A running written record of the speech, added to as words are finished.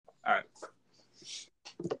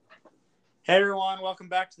Hey everyone, welcome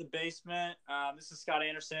back to the basement. This is Scott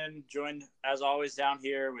Anderson, joined as always down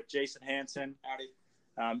here with Jason Hanson.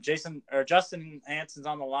 Howdy. Justin Hanson's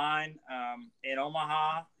on the line in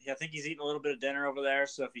Omaha. I think he's eating a little bit of dinner over there.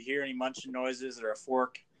 So if you hear any munching noises or a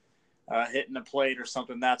fork hitting a plate or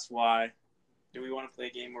something, that's why. Do we want to play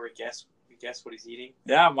a game where we guess what he's eating?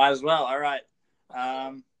 Yeah, might as well. All right.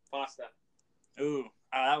 Pasta. Ooh,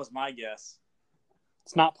 that was my guess.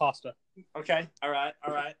 It's not pasta. Okay. All right.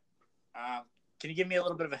 Can you give me a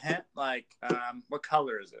little bit of a hint? Like, what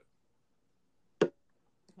color is it?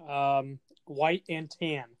 White and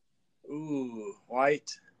tan. Ooh, white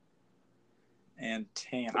and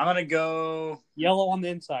tan. I'm gonna go Yellow on the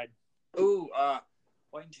inside. Ooh,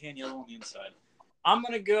 white and tan, yellow on the inside. I'm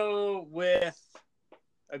gonna go with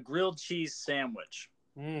a grilled cheese sandwich.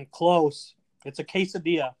 Close. It's a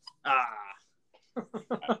quesadilla.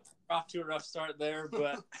 Off to a rough start there,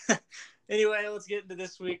 but anyway, let's get into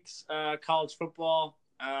this week's college football.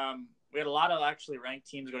 We had a lot of actually ranked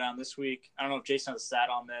teams go down this week. I don't know if Jason has a stat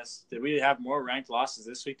on this. Did we have more ranked losses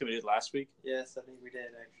this week than we did last week? Yes, I think we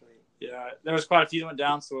did, actually. Yeah, there was quite a few that went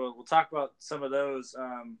down, so we'll talk about some of those.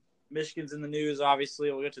 Michigan's in the news, obviously.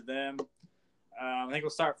 We'll get to them. I think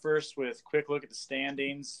we'll start first with a quick look at the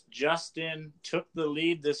standings. Justin took the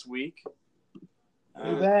lead this week.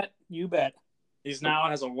 You bet. He's now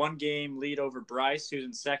has a one-game lead over Bryce, who's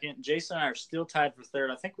in second. Jason and I are still tied for third.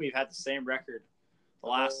 I think we've had the same record the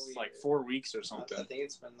last 4 weeks or something. I think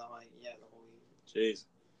it's been the whole week. Jeez.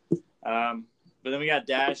 But then we got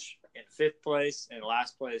Dash in fifth place, and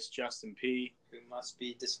last place Justin P. Who must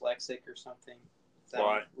be dyslexic or something.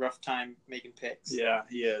 Why? Rough time making picks. Yeah,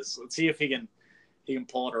 he is. Let's see if he can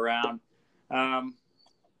pull it around.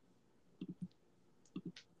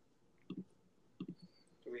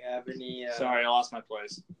 Do we have any? Sorry, I lost my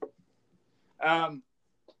place.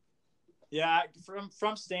 Yeah,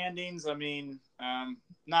 from standings, I mean,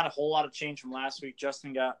 not a whole lot of change from last week.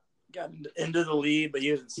 Justin got into the lead, but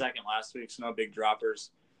he was in second last week, so no big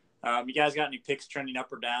droppers. You guys got any picks trending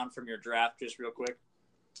up or down from your draft, just real quick?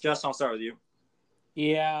 Justin, I'll start with you.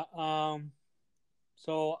 Yeah.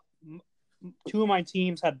 So two of my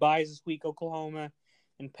teams had byes this week, Oklahoma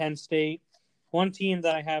and Penn State. One team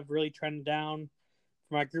that I have really trended down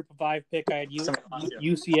for my group of five pick, I had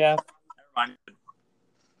UCF.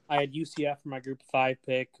 I had UCF for my group of five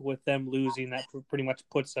pick. With them losing, that pretty much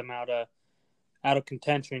puts them out of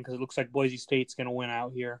contention because it looks like Boise State's going to win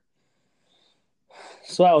out here.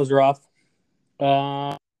 So that was rough.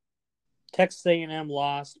 Texas A&M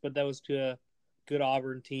lost, but that was to a good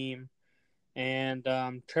Auburn team. And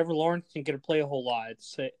Trevor Lawrence didn't get to play a whole lot.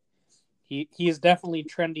 He is definitely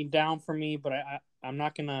trending down for me, but I'm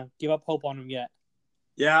not going to give up hope on him yet.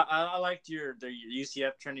 Yeah, I liked your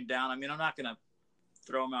UCF trending down. I mean, I'm not going to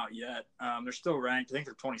throw them out yet. They're still ranked. I think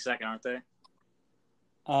they're 22nd, aren't they?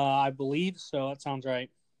 I believe so. That sounds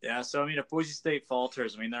right. Yeah, so, I mean, if Boise State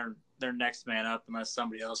falters, I mean, they're next man up unless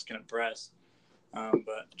somebody else can impress.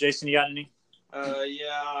 But, Jason, you got any?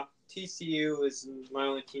 Yeah. TCU is my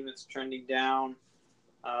only team that's trending down.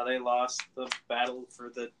 They lost the battle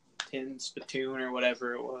for the tin spittoon or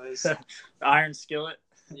whatever it was. The iron skillet.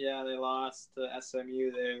 Yeah, they lost to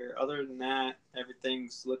SMU there. Other than that,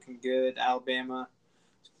 everything's looking good. Alabama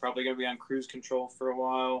is probably going to be on cruise control for a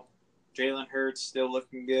while. Jalen Hurts still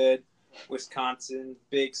looking good. Wisconsin,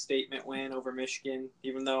 big statement win over Michigan.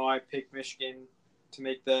 Even though I picked Michigan to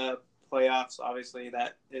make the playoffs, obviously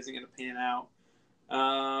that isn't going to pan out.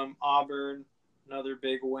 Auburn, another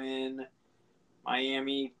big win.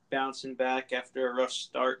 Miami bouncing back after a rough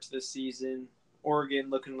start to the season. Oregon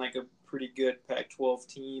looking like a pretty good Pac-12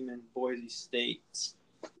 team, and Boise State's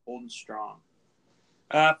holding strong.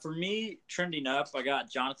 For me, trending up, I got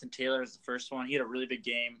Jonathan Taylor as the first one. He had a really big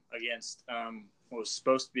game against what was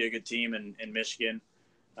supposed to be a good team in Michigan.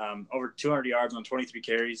 Over 200 yards on 23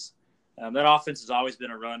 carries. That offense has always been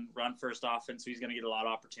a run-first offense, so he's going to get a lot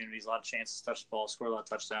of opportunities, a lot of chances to touch the ball, score a lot of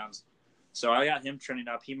touchdowns. So I got him trending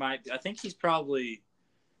up. I think he's probably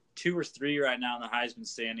 2 or 3 right now in the Heisman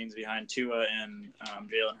standings behind Tua and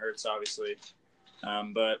Jalen Hurts, obviously.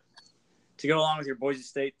 But to go along with your Boise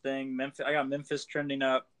State thing, I got Memphis trending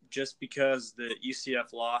up just because the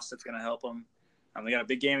UCF loss. That's going to help them. They got a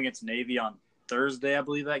big game against Navy on Thursday, I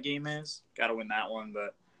believe that game is. Got to win that one.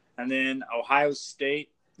 And then Ohio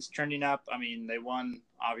State is trending up. I mean, they won,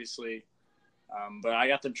 obviously. But I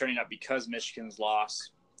got them trending up because Michigan's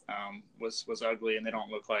loss was ugly, and they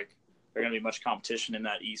don't look like they're going to be much competition in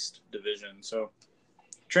that East division. So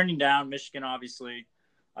trending down, Michigan, obviously.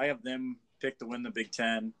 I have them pick to win the Big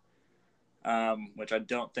Ten, which I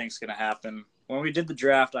don't think is going to happen. When we did the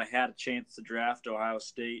draft, I had a chance to draft Ohio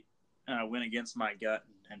State, and I went against my gut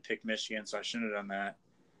and picked Michigan, so I shouldn't have done that.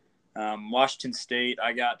 Washington State,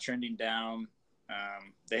 I got trending down.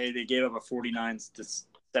 They gave up a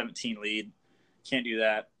 49-17 lead. Can't do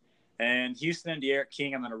that. And Houston and De'Aaron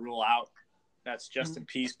King, I'm going to rule out. That's Justin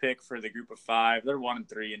Pease pick for the group of 5. They're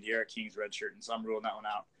 1-3, and De'Aaron King's redshirt, and so I'm ruling that one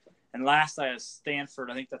out. And last, I have Stanford.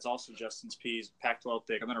 I think that's also Justin Pease, Pac-12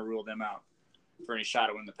 pick. I'm going to rule them out for any shot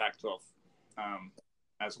at winning the Pac-12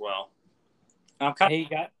 as well. Hey,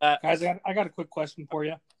 guys, I got a quick question for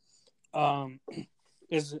you.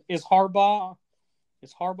 Is Harbaugh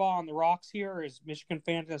on the rocks here? Or is Michigan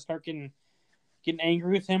fans going to start getting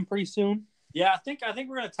angry with him pretty soon? Yeah, I think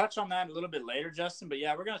we're going to touch on that a little bit later, Justin. But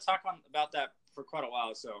yeah, we're going to talk about that for quite a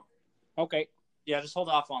while. So, okay, yeah, just hold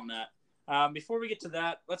off on that. Before we get to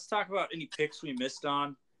that, let's talk about any picks we missed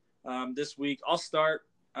on this week. I'll start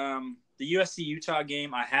the USC-Utah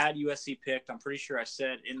game. I had USC picked. I'm pretty sure I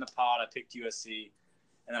said in the pod I picked USC,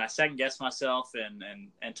 and then I second guessed myself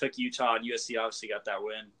and took Utah, and USC obviously got that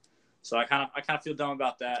win. So I kind of feel dumb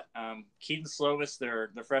about that. Keaton Slovis,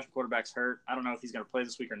 their freshman quarterback's hurt. I don't know if he's going to play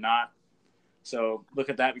this week or not. So look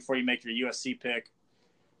at that before you make your USC pick.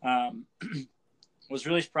 Was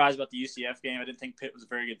really surprised about the UCF game. I didn't think Pitt was a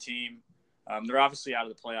very good team. They're obviously out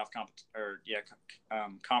of the playoff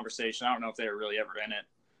conversation. I don't know if they were really ever in it,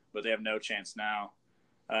 but they have no chance now.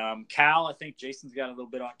 Cal, I think Jason's got a little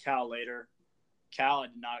bit on Cal later. Cal, I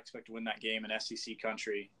did not expect to win that game in SEC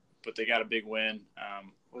country, but they got a big win.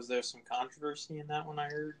 Was there some controversy in that one? I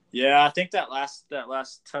heard. Yeah, I think that last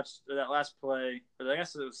play, or I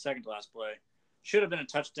guess it was second to last play, should have been a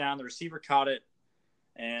touchdown. The receiver caught it,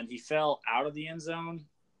 and he fell out of the end zone,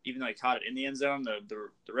 even though he caught it in the end zone. The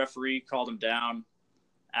referee called him down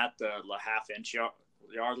at the half-inch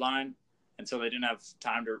yard line, and so they didn't have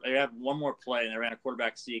time to – they had one more play, and they ran a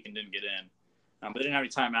quarterback sneak and didn't get in. But they didn't have any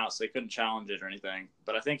timeouts, so they couldn't challenge it or anything.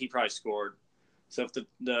 But I think he probably scored. So if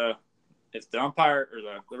the umpire or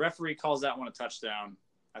the referee calls that one a touchdown,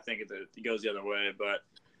 I think it goes the other way.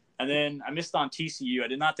 And then I missed on TCU. I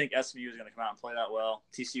did not think SMU was going to come out and play that well.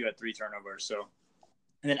 TCU had 3 turnovers. So,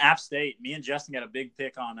 and then App State. Me and Justin got a big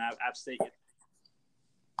pick on App State.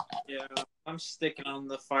 Yeah, I'm sticking on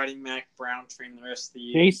the Fighting Mac Brown train the rest of the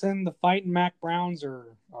year. Jason, the Fighting Mac Browns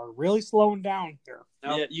are really slowing down here.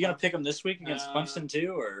 Nope. Yeah, you got to pick them this week against Clemson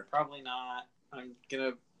too, or probably not. I'm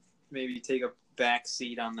gonna maybe take a back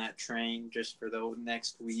seat on that train just for the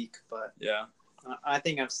next week, but yeah, I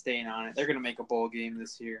think I'm staying on it. They're gonna make a bowl game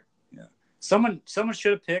this year. Yeah, someone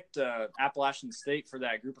should have picked Appalachian State for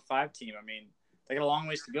that Group of 5 team. I mean, they got a long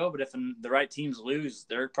ways to go, but if the right teams lose,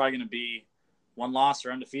 they're probably going to be one loss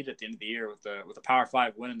or undefeated at the end of the year with a Power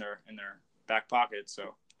 5 win in their back pocket.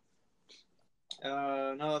 So.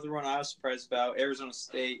 Another one I was surprised about, Arizona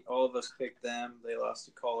State. All of us picked them. They lost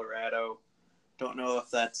to Colorado. Don't know if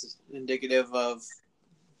that's indicative of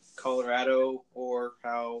Colorado or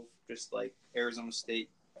how just like Arizona State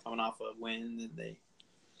coming off a win and they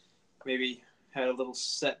maybe had a little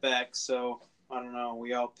setback. So I don't know.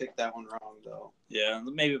 We all picked that one wrong though. Yeah,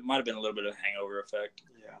 maybe it might have been a little bit of hangover effect.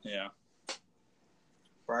 Yeah.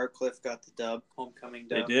 Briarcliff got the dub, homecoming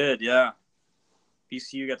dub. They did, yeah.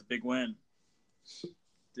 BCU got the big win.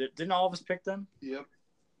 Didn't all of us pick them? Yep.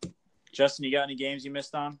 Justin, you got any games you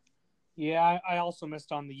missed on? Yeah, I also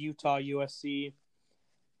missed on the Utah USC.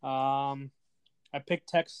 I picked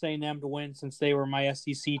Texas A&M to win since they were my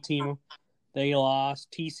SEC team. They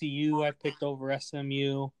lost. TCU I picked over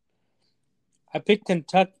SMU. I picked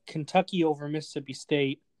Kentucky over Mississippi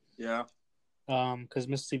State. Yeah. Because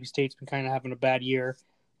Mississippi State's been kind of having a bad year.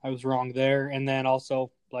 I was wrong there. And then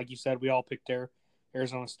also, like you said, we all picked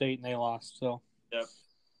Arizona State and they lost. So. Yep.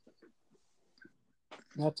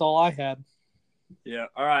 That's all I had. Yeah.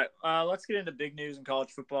 All right. Let's get into big news in college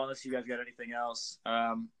football, unless you guys got anything else.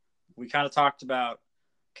 We kind of talked about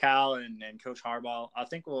Cal and Coach Harbaugh. I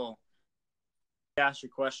think we'll ask you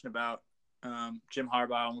a question about Jim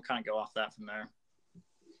Harbaugh, and we'll kind of go off that from there.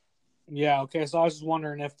 Yeah, okay. So I was just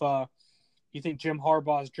wondering if you think Jim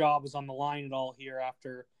Harbaugh's job is on the line at all here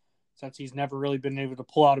since he's never really been able to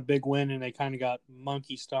pull out a big win and they kind of got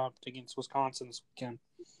monkey stomped against Wisconsin this weekend.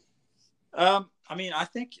 I mean, I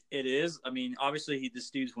think it is. I mean, obviously this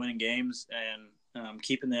dude's winning games and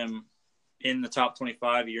keeping them in the top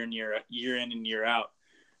 25 year in and year out.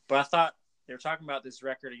 But I thought they were talking about this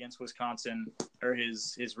record against Wisconsin, or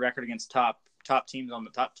his record against top teams on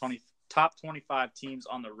the top 25 teams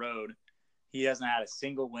on the road. He hasn't had a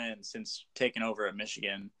single win since taking over at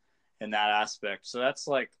Michigan in that aspect. So that's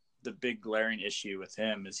like the big glaring issue with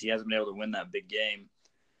him, is he hasn't been able to win that big game.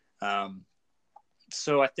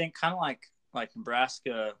 So I think kind of like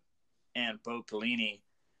Nebraska and Bo Pelini,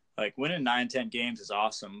 like winning 9-10 games is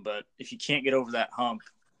awesome, but if you can't get over that hump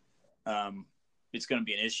it's going to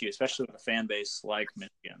be an issue, especially with a fan base like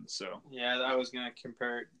Michigan. So yeah, I was going to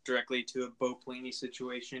compare it directly to a Bo Pelini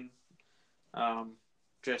situation.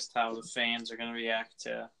 Just how the fans are going to react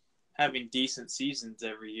to having decent seasons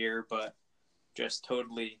every year, but just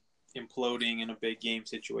totally imploding in a big game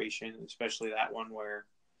situation, especially that one where,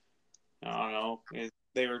 I don't know,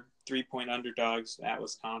 they were 3-point underdogs at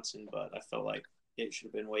Wisconsin, but I felt like it should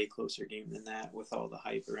have been a way closer game than that with all the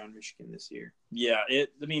hype around Michigan this year. Yeah,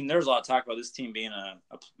 there's a lot of talk about this team being a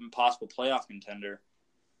possible playoff contender.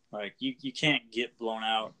 Like, you can't get blown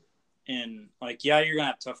out in, like, yeah, you're going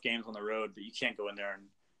to have tough games on the road, but you can't go in there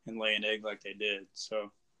and lay an egg like they did.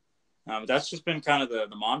 So that's just been kind of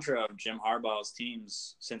the mantra of Jim Harbaugh's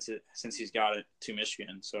teams since he's got it to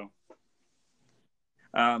Michigan. So,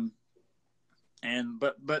 but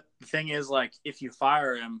the thing is, like, if you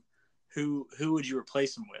fire him, who would you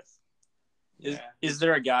replace him with? Is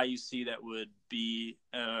there a guy you see that would be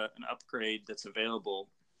an upgrade that's available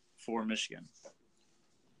for Michigan?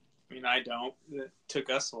 I mean, I don't. It took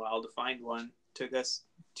us a while to find one. It took us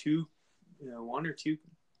one or two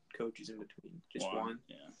coaches in between. Just one.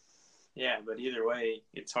 Yeah. Yeah, but either way,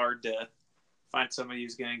 it's hard to find somebody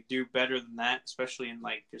who's going to do better than that, especially in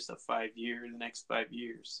like just the next 5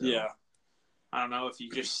 years. So, yeah. I don't know if you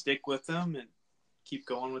just stick with them and keep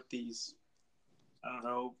going with these, I don't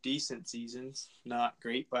know, decent seasons. Not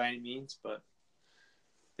great by any means, but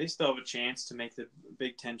they still have a chance to make the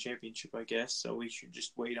Big Ten championship, I guess. So we should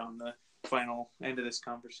just wait on the final end of this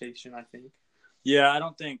conversation, I think. Yeah, I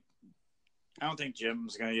don't think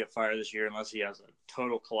Jim's going to get fired this year unless he has a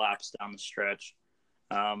total collapse down the stretch.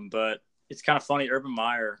 But it's kind of funny. Urban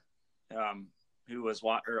Meyer, who was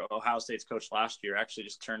Ohio State's coach last year, actually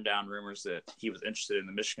just turned down rumors that he was interested in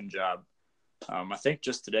the Michigan job. I think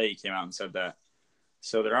just today he came out and said that.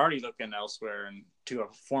 So they're already looking elsewhere and to a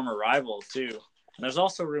former rival too. And there's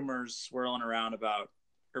also rumors swirling around about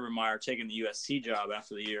Urban Meyer taking the USC job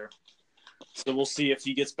after the year. So we'll see if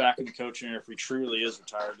he gets back into coaching or if he truly is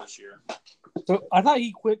retired this year. So I thought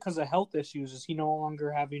he quit because of health issues. Is he no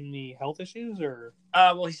longer having any health issues, or?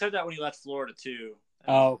 Well, he said that when he left Florida too.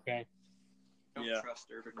 Oh, okay. Don't trust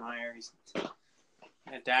Urban Meyer.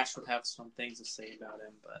 Dash would have some things to say about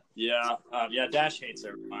him, but Dash hates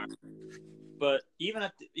Urban Meyer. But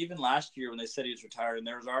even last year when they said he was retired, and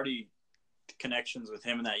there was already connections with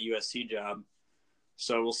him in that USC job.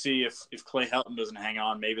 So we'll see if Clay Helton doesn't hang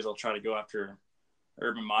on. Maybe they'll try to go after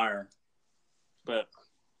Urban Meyer. But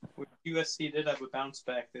USC did have a bounce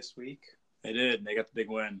back this week. They did. They got the big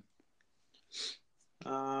win.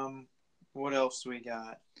 What else we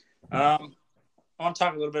got? I want to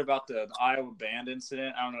talk a little bit about the Iowa band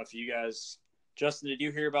incident. I don't know if you guys – Justin, did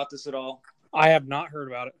you hear about this at all? I have not heard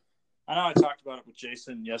about it. I know I talked about it with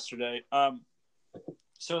Jason yesterday.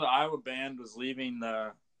 So the Iowa band was leaving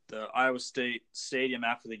the Iowa State stadium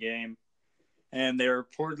after the game, and they were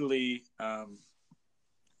reportedly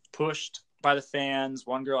pushed by the fans.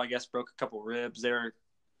 One girl, I guess, broke a couple ribs.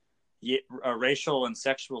 Racial and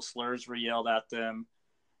sexual slurs were yelled at them,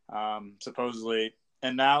 supposedly.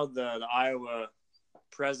 And now the Iowa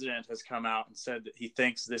president has come out and said that he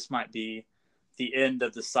thinks this might be the end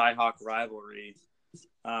of the Cyhawk rivalry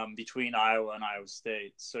between Iowa and Iowa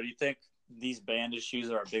State. So do you think these band issues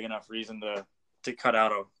are a big enough reason to cut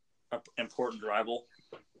out an important rival?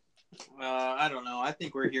 I don't know. I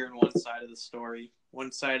think we're hearing one side of the story,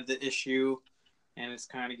 one side of the issue, and it's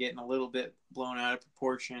kind of getting a little bit blown out of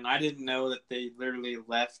proportion. I didn't know that they literally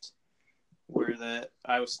left where the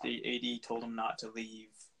Iowa State AD told them not to leave.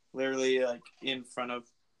 Literally, like, in front of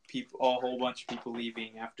people, a whole bunch of people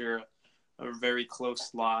leaving after a very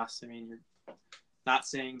close loss. I mean, you're not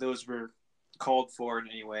saying those were called for in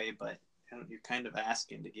any way, but you're kind of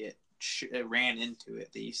asking to get ran into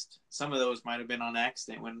at least. Some of those might have been on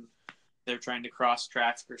accident when they're trying to cross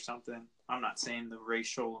traffic or something. I'm not saying the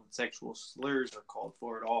racial and sexual slurs are called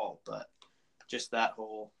for at all, but just that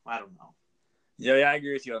whole, I don't know. Yeah, I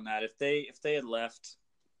agree with you on that. If they had left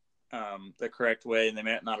the correct way, and they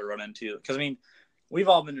might not have run into, because I mean, we've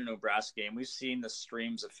all been to a Nebraska game. We've seen the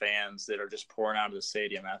streams of fans that are just pouring out of the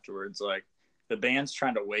stadium afterwards. Like, the band's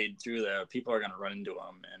trying to wade through there. People are going to run into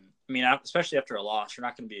them, and I mean, especially after a loss, you're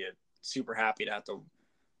not going to be super happy to have to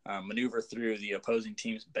maneuver through the opposing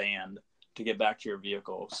team's band to get back to your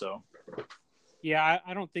vehicle. So, yeah,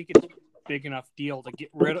 I don't think it's a big enough deal to get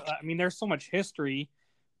rid of. I mean, there's so much history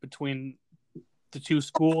between the two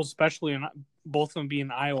schools, especially in both of them being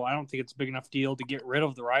in Iowa. I don't think it's a big enough deal to get rid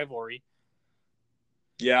of the rivalry.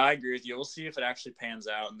 Yeah, I agree with you. We'll see if it actually pans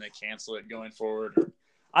out and they cancel it going forward.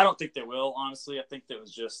 I don't think they will, honestly. I think that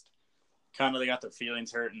was just kind of they got their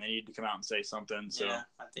feelings hurt and they need to come out and say something. So yeah,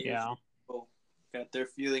 I think got their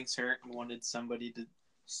feelings hurt and wanted somebody to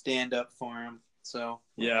stand up for them. So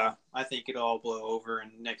yeah, I think it'll all blow over,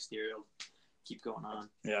 and next year it'll keep going on.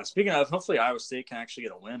 yeah. Speaking of, hopefully Iowa State can actually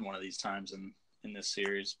get a win one of these times in this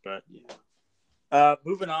series. But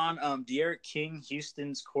moving on, De'Aaron King,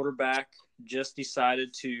 Houston's quarterback, just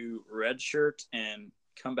decided to redshirt and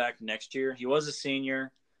come back next year. He was a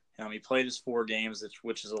senior. He played his 4 games,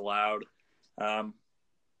 which is allowed.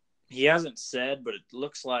 He hasn't said, but it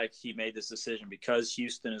looks like he made this decision because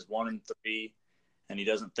Houston is 1-3, and he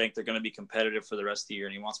doesn't think they're going to be competitive for the rest of the year,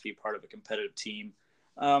 and he wants to be part of a competitive team.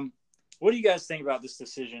 What do you guys think about this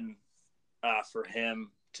decision for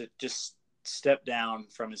him to just step down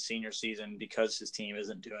from his senior season because his team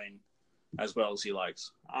isn't doing as well as he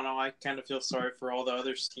likes? I don't know. I kind of feel sorry for all the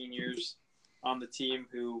other seniors on the team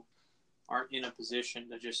who aren't in a position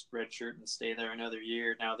to just redshirt and stay there another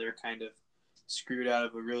year. Now they're kind of screwed out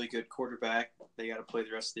of a really good quarterback. They got to play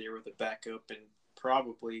the rest of the year with a backup and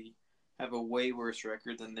probably have a way worse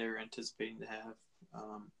record than they're anticipating to have.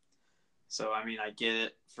 So, I mean, I get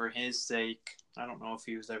it for his sake. I don't know if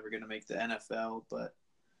he was ever going to make the NFL, but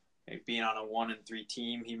being on a 1-3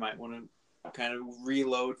 team, he might want to kind of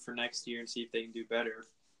reload for next year and see if they can do better.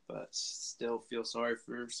 But still feel sorry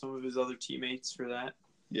for some of his other teammates for that.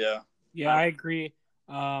 Yeah. Yeah, I agree.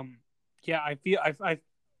 I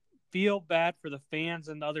feel bad for the fans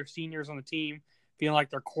and the other seniors on the team, feeling like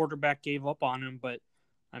their quarterback gave up on him. But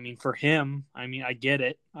I mean, for him, I get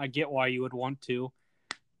it. I get why you would want to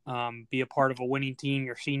be a part of a winning team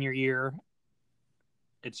your senior year.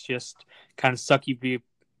 It's just kind of sucky to be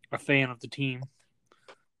a fan of the team.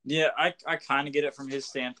 Yeah, I kind of get it from his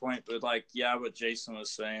standpoint, but what Jason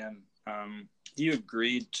was saying, you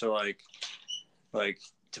agreed to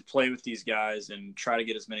to play with these guys and try to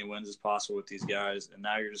get as many wins as possible with these guys, and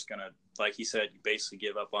now you're just gonna, like he said, you basically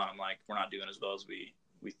give up on them. Like, we're not doing as well as we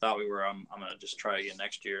thought we were. I'm gonna just try again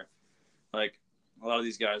next year. Like, a lot of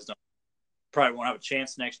these guys probably won't have a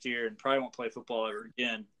chance next year and probably won't play football ever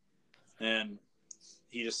again. And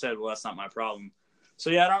he just said, well, that's not my problem.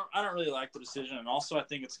 So yeah, I don't really like the decision, and also I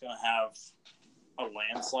think it's going to have a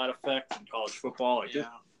landslide effect in college football.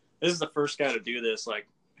 This is the first guy to do this. Like,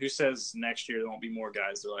 who says next year there won't be more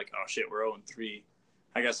guys? They're like, oh shit, we're 0-3.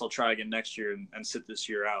 I guess I'll try again next year and sit this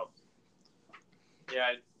year out.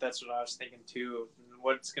 Yeah, that's what I was thinking too.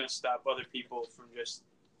 What's going to stop other people from just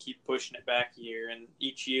keep pushing it back a year? And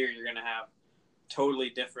each year you're going to have totally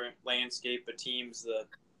different landscape of teams the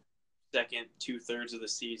second 2/3 of the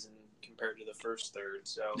season compared to the first third.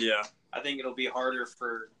 So yeah, I think it'll be harder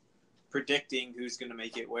for predicting who's going to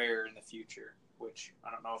make it where in the future, which I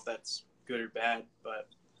don't know if that's good or bad, but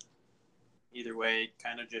either way,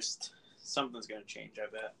 kind of just something's going to change,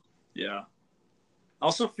 I bet. Yeah. I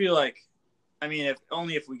also feel like,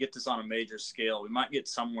 if we get this on a major scale, we might get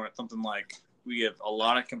somewhere something like we have a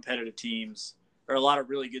lot of competitive teams or a lot of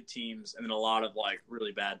really good teams and then a lot of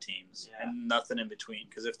really bad teams and nothing in between.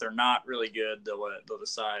 Because if they're not really good, they'll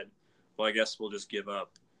decide, well, I guess we'll just give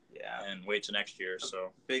up and wait till next year.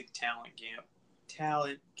 So big talent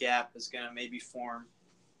gap is going to maybe form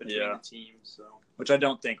between the teams. So, which I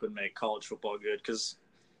don't think would make college football good because,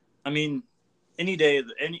 any day,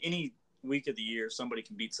 any week of the year, somebody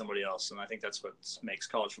can beat somebody else, and I think that's what makes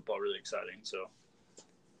college football really exciting. So,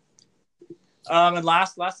 and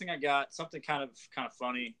last thing I got, something kind of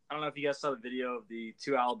funny. I don't know if you guys saw the video of the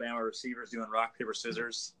 2 Alabama receivers doing rock paper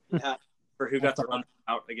scissors. Yeah. For who got to run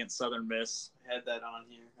out against Southern Miss. I had that on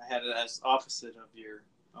here. I had it as opposite of your,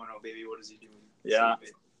 oh no, baby, what is he doing? Yeah.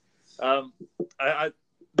 I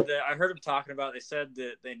heard him talking about it. They said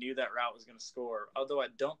that they knew that route was going to score, although I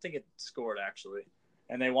don't think it scored actually.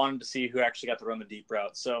 And they wanted to see who actually got to run the deep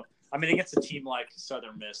route. So, against a team like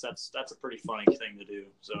Southern Miss, that's a pretty funny thing to do.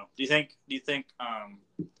 So, do you think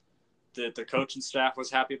that the coaching staff was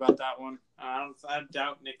happy about that one? I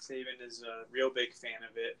doubt Nick Saban is a real big fan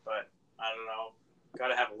of it, but I don't know. Got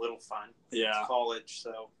to have a little fun. Yeah. It's college,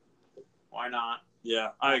 so why not? Yeah,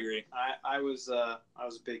 I agree. I was a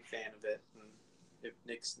big fan of it. And if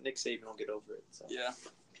Nick Saban will get over it. So. Yeah.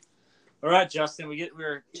 All right, Justin,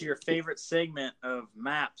 we're to your favorite segment of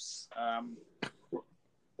maps.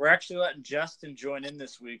 We're actually letting Justin join in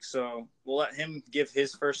this week, so we'll let him give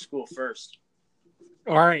his first school first.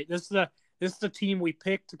 All right, this is the team we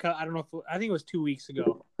picked. I don't know I think it was 2 weeks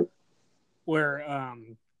ago, where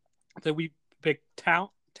that we picked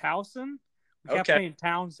Towson. We kept saying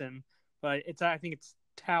Townsend, but I think it's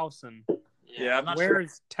Towson. Yeah, I'm not sure. Where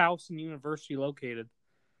is Towson University located?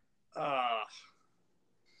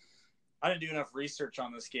 I didn't do enough research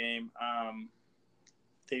on this game.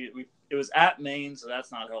 It was at Maine, so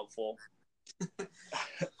that's not helpful.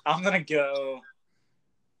 I'm gonna go.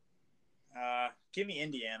 Give me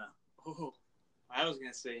Indiana. Ooh, I was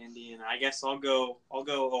gonna say Indiana. I guess I'll go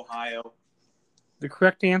Ohio. The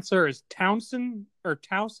correct answer is Towson,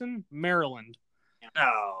 Maryland.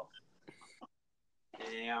 Oh,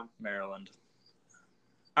 Damn. Maryland.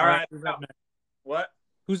 All right. Who's up next? What?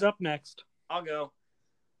 Who's up next? I'll go.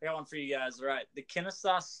 I got one for you guys. All right. The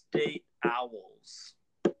Kennesaw State Owls.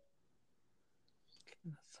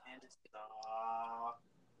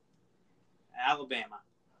 Alabama.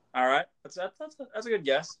 All right. That's a good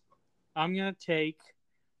guess. I'm gonna take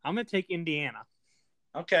Indiana.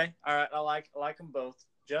 Okay. All right. I like them both.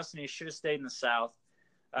 Justin, you should have stayed in the South.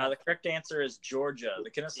 The correct answer is Georgia. The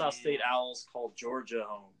Kennesaw State Owls called Georgia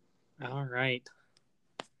home. All right.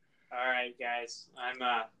 All right, guys.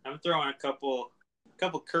 I'm throwing a couple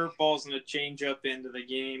curveballs and a change up into the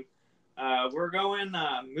game. We're going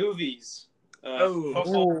movies.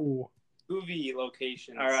 Movie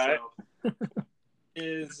locations. All right. So,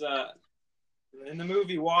 is in the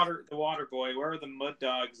movie The Water Boy, where are the Mud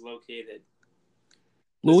Dogs located?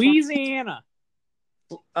 Louisiana.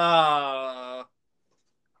 I've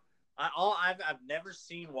never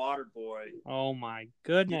seen Waterboy. Oh my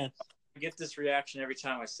goodness! I get this reaction every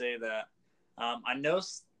time I say that. I know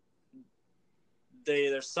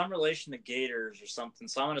there's some relation to Gators or something,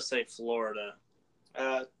 so I'm going to say Florida.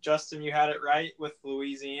 Justin, you had it right with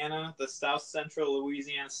Louisiana, the South Central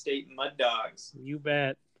Louisiana State Mud Dogs. You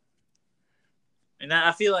bet. And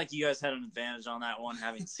I feel like you guys had an advantage on that one,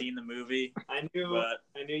 having seen the movie. I knew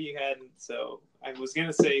you hadn't, so I was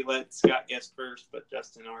gonna say let Scott guess first, but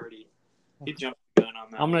Justin already jumped the gun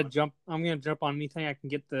on that. I'm gonna jump on anything I can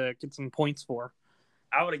get some points for.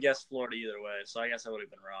 I would have guessed Florida either way, so I guess I would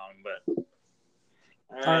have been wrong. But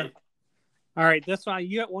all right. This one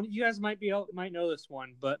you guys might know this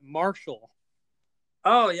one, but Marshall.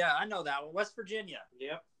 Oh yeah, I know that one. West Virginia.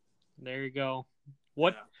 Yep. There you go.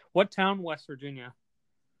 What town, West Virginia?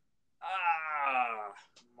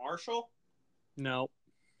 Marshall? No.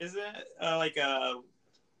 Is it like a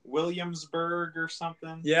Williamsburg or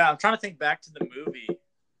something? Yeah, I'm trying to think back to the movie.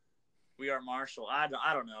 We Are Marshall. I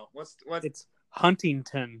don't know. What? It's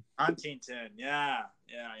Huntington. Huntington. Yeah.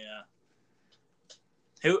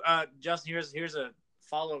 Who? Justin, here's a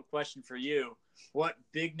follow-up question for you. What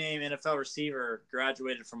big name NFL receiver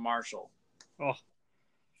graduated from Marshall? Oh.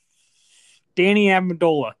 Danny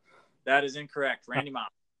Amendola. That is incorrect. Randy Moss.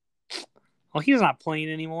 Oh, he's not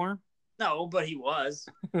playing anymore. No, but he was.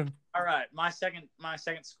 All right, my second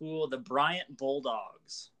school, the Bryant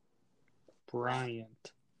Bulldogs.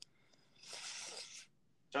 Bryant.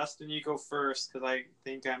 Justin, you go first because I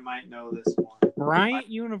think I might know this one. Bryant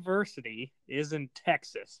University is in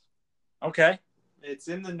Texas. Okay. It's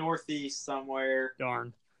in the Northeast somewhere.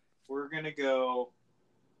 Darn. We're gonna go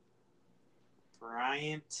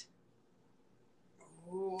Bryant.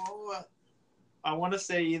 Ooh, I want to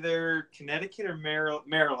say either Connecticut or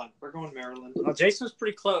Maryland. We're going Maryland. Well, Jason was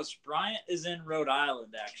pretty close. Bryant is in Rhode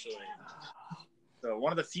Island, actually. So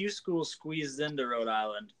one of the few schools squeezed into Rhode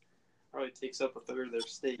Island. Probably takes up a third of their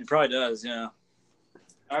state. It probably does, yeah.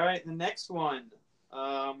 All right, the next one.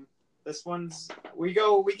 This one's we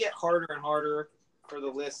get harder and harder for the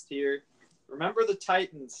list here. Remember the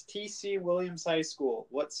Titans, T.C. Williams High School.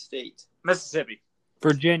 What state? Mississippi.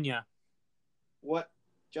 Virginia. What?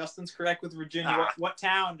 Justin's correct with Virginia. What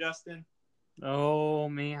town, Justin? Oh,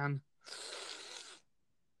 man.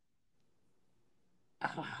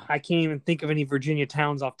 I can't even think of any Virginia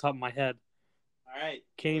towns off the top of my head. All right.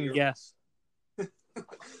 Can't even guess.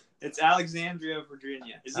 It's Alexandria,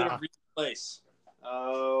 Virginia. Is it a real place?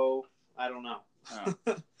 Oh, I don't know. Oh.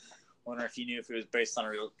 Wonder if you knew if it was based on a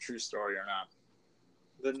real true story or not.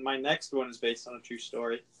 Then my next one is based on a true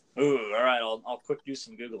story. Ooh, all right. I'll quick do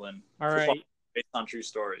some Googling. All right. Based on true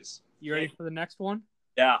stories. You ready for the next one?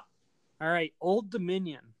 Yeah. All right. Old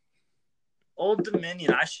Dominion. Old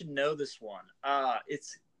Dominion. I should know this one.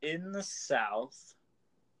 It's in the South.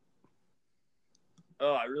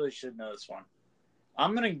 Oh, I really should know this one.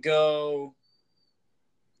 I'm going to go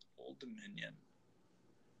Old Dominion.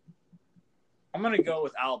 I'm going to go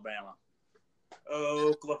with Alabama.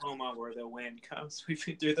 Oklahoma, where the wind comes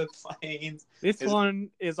sweeping through the plains. This one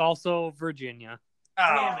is also Virginia.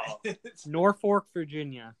 Oh. Norfolk,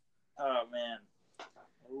 Virginia. Oh, man.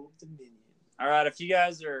 Old Dominion. All right, if you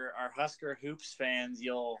guys are Husker Hoops fans,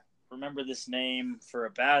 you'll remember this name for a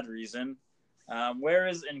bad reason. Where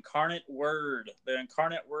is Incarnate Word? The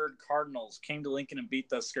Incarnate Word Cardinals came to Lincoln and beat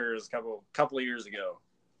the Huskers a couple of years ago.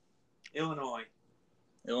 Illinois.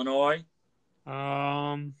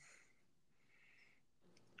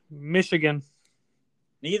 Michigan.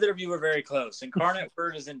 Neither of you were very close. Incarnate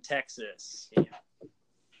Word is in Texas. Yeah.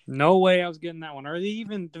 No way I was getting that one. Are they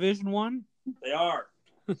even Division I? They are.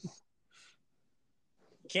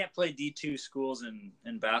 Can't play D2 schools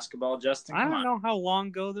in basketball, Justin. I Come don't on. know how long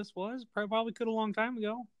ago this was. Probably could a long time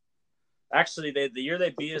ago. Actually, the year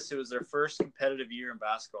they beat us, it was their first competitive year in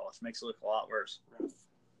basketball, which makes it look a lot worse.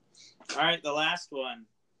 All right, the last one.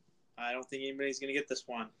 I don't think anybody's going to get this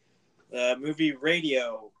one. The movie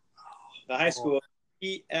Radio. The high school,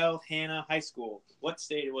 E.L. Hanna High School. What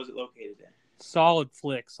state was it located in? Solid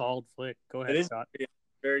flick. Go ahead, It is Scott. a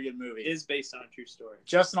very good movie. It is based on a true story.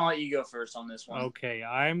 Justin, I'll let you go first on this one. Okay,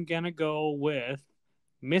 I'm going to go with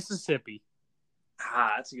Mississippi.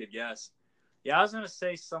 That's a good guess. Yeah, I was going to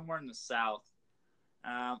say somewhere in the South.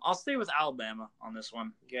 I'll stay with Alabama on this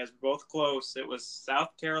one. You guys were both close. It was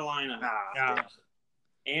South Carolina. Yeah.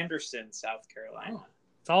 Anderson, South Carolina. Oh.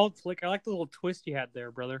 Solid flick. I like the little twist you had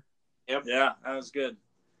there, brother. Yep. Yeah, that was good.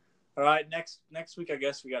 All right, next week, I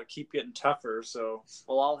guess we got to keep getting tougher, so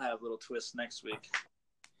we'll all have little twists next week.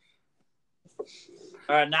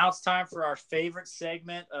 All right, now it's time for our favorite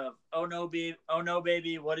segment of Oh No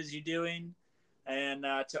Baby, What Is You Doing? And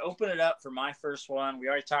to open it up for my first one, we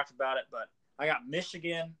already talked about it, but I got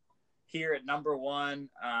Michigan here at number 1.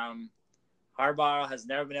 Harbaugh has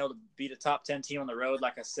never been able to beat a top 10 team on the road.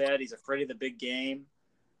 Like I said, he's afraid of the big game.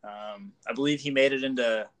 I believe his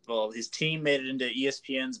team made it into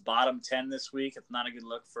ESPN's bottom 10 this week. It's not a good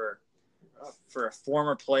look for a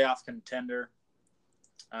former playoff contender.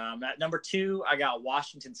 At number 2, I got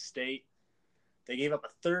Washington State. They gave up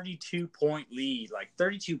a 32-point lead, like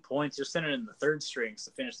 32 points. They're sending in the third strings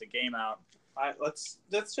to finish the game out. Let's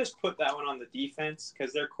just put that one on the defense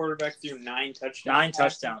because their quarterback threw 9 touchdowns. 9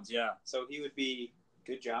 touchdowns, yeah. So he would be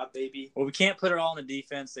good job, baby. Well, we can't put it all in the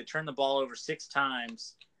defense. They turned the ball over 6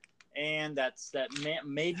 times, and that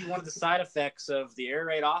may be one of the side effects of the air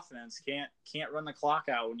raid offense. Can't run the clock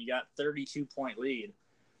out when you got 32-point lead.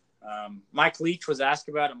 Mike Leach was asked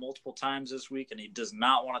about it multiple times this week, and he does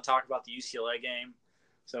not want to talk about the UCLA game.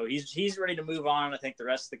 So he's ready to move on. I think the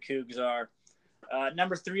rest of the Cougs are.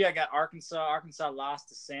 Number 3, I got Arkansas. Arkansas lost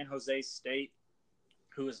to San Jose State,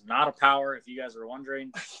 who is not a power, if you guys are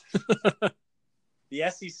wondering. The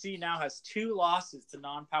SEC now has 2 losses to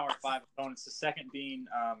non-power 5 opponents, the second being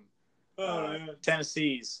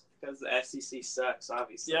Tennessee's. Because the SEC sucks,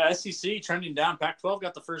 obviously. Yeah, SEC trending down. Pac-12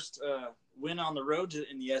 got the first win on the road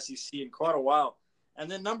in the SEC in quite a while. And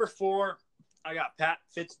then number 4, I got Pat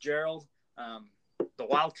Fitzgerald. The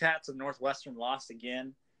Wildcats of Northwestern lost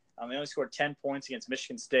again. They only scored 10 points against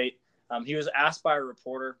Michigan State. He was asked by a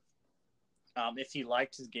reporter if he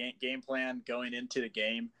liked his game plan going into the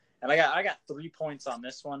game. And I got 3 points on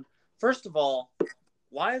this one. First of all,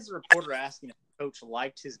 why is the reporter asking if the coach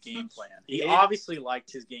liked his game plan? He obviously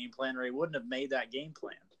liked his game plan, or he wouldn't have made that game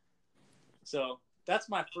plan. So that's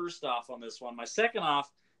my first off on this one. My second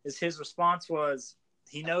off is his response was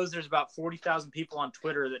he knows there's about 40,000 people on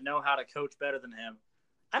Twitter that know how to coach better than him.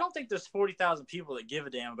 I don't think there's 40,000 people that give a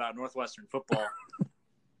damn about Northwestern football.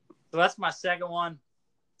 So that's my second one.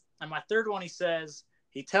 And my third one,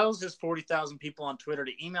 he tells his 40,000 people on Twitter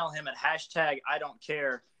to email him at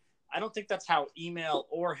 #IDon'tCare. I don't think that's how email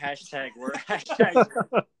or hashtag work.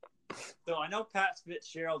 So I know Pat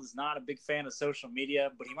Fitzgerald is not a big fan of social media,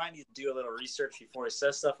 but he might need to do a little research before he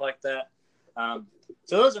says stuff like that. So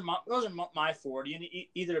those are my 4. Do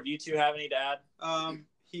either of you two have any to add?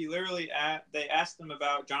 He literally they asked him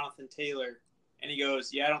about Jonathan Taylor, and he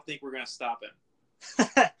goes, "Yeah, I don't think we're going to stop him."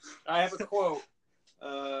 I have a quote.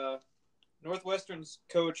 Northwestern's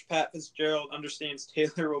coach Pat Fitzgerald understands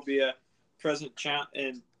Taylor will be a present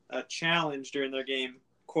challenge during their game.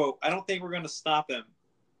 Quote, "I don't think we're going to stop him,"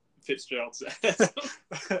 Fitzgerald says.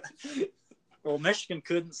 Well, Michigan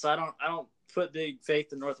couldn't, so I don't put big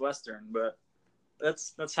faith in Northwestern, but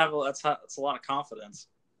that's a lot of confidence.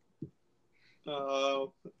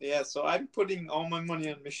 Yeah, so I'm putting all my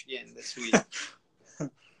money on Michigan this week.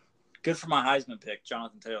 Good for my Heisman pick,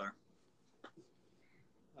 Jonathan Taylor.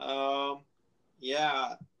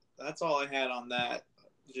 Yeah, that's all I had on that.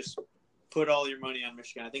 Just put all your money on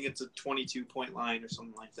Michigan. I think it's a 22-point line or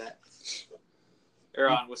something like that. Or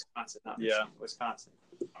on Wisconsin, not Michigan. Yeah, Wisconsin.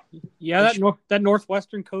 Yeah, that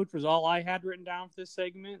Northwestern coach was all I had written down for this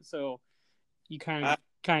segment, so you kind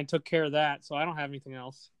of took care of that, so I don't have anything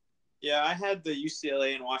else. Yeah, I had the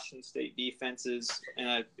UCLA and Washington State defenses in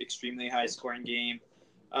an extremely high-scoring game.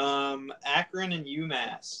 Akron and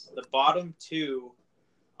UMass, the bottom 2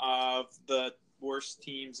 of the worst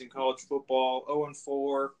teams in college football,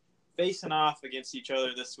 0-4, facing off against each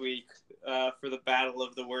other this week for the battle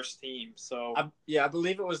of the worst teams. So I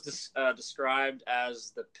believe it was described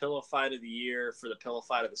as the pillow fight of the year for the pillow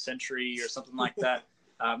fight of the century or something like that.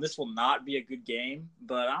 This will not be a good game,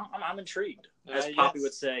 but I'm intrigued. As Poppy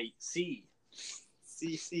would say, see.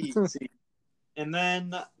 CC. And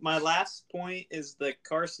then my last point is the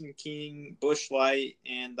Carson King, Busch Light,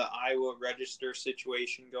 and the Iowa Register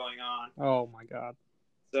situation going on. Oh, my God.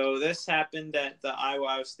 So this happened at the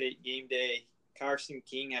Iowa State game day. Carson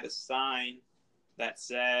King had a sign that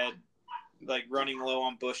said, like, running low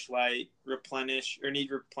on Busch Light, replenish or need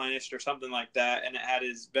replenished or something like that. And it had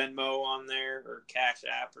his Venmo on there or Cash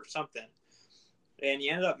App or something. And he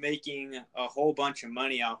ended up making a whole bunch of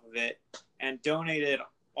money off of it and donated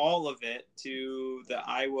all of it to the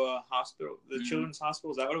Iowa hospital, the children's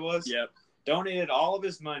hospital. Is that what it was? Yep. Donated all of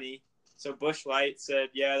his money. So Busch Light said,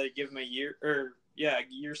 yeah, they give him a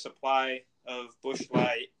year supply of Busch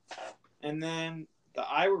Light. And then the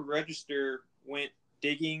Iowa Register went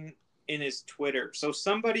digging in his Twitter. So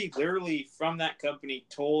somebody literally from that company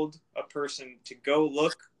told a person to go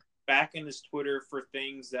look back in his Twitter for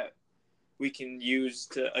things that we can use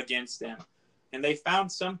against him. And they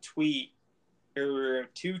found some tweet or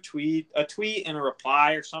a tweet and a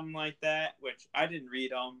reply or something like that, which I didn't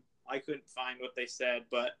read them. I couldn't find what they said,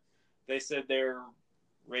 but they said they're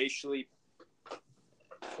racially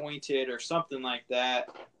pointed or something like that.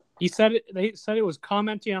 They said it was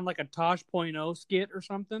commenting on like a Tosh.0 skit or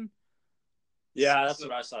something. Yeah, that's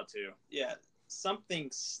what I saw too. Yeah, something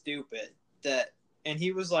stupid and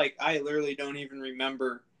he was like, I literally don't even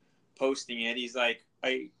remember posting it. He's like,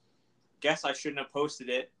 I guess I shouldn't have posted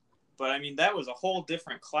it, but I mean that was a whole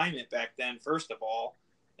different climate back then. First of all,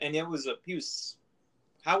 and he was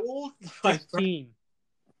how old? 16.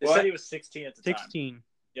 They said he was 16 at the 16. time.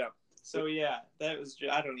 Yep. So yeah, that was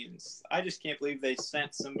I just can't believe they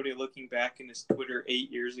sent somebody looking back in his Twitter 8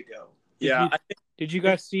 years ago. Did you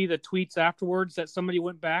guys see the tweets afterwards that somebody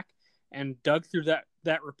went back and dug through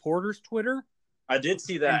that reporter's Twitter? I did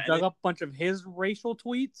see that. And dug up a bunch of his racial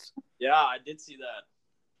tweets? Yeah, I did see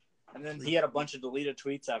that. And then he had a bunch of deleted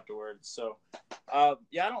tweets afterwards. So,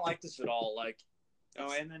 yeah, I don't like this at all. Like,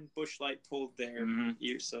 and then Busch Light pulled their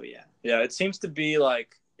ears. So yeah. Yeah, it seems to be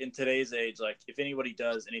like in today's age, like if anybody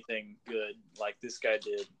does anything good, like this guy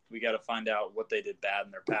did, we got to find out what they did bad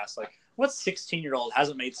in their past. Like, what 16-year-old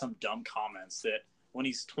hasn't made some dumb comments that when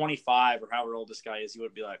he's 25 or however old this guy is, he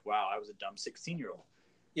would be like, wow, I was a dumb 16-year-old.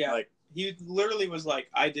 Yeah. Like, he literally was like,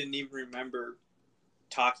 I didn't even remember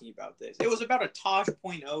talking about this. It was about a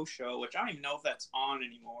Tosh.0 show, which I don't even know if that's on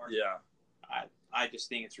anymore. Yeah. I just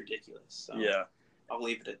think it's ridiculous. So yeah. I'll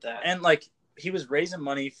leave it at that. And like, he was raising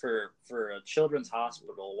money for a children's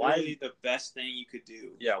hospital. Why? Really the best thing you could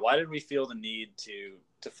do. Yeah. Why did we feel the need to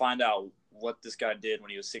find out what this guy did when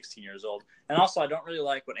he was 16 years old? And also, I don't really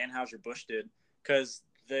like what Anheuser-Busch did because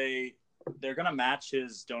they're going to match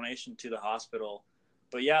his donation to the hospital.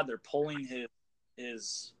 But yeah, they're pulling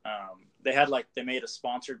his they made a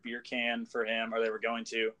sponsored beer can for him, or they were going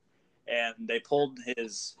to, and they pulled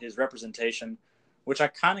his representation, which I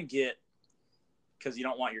kind of get because you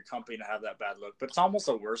don't want your company to have that bad look. But it's almost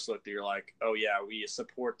a worse look that you're like, oh yeah, we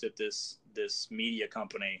support that this media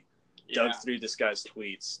company dug through this guy's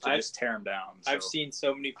tweets to just tear him down. So. I've seen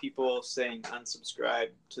so many people saying unsubscribe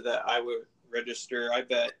to the Iowa Register. I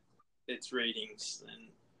bet its ratings and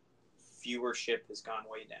viewership has gone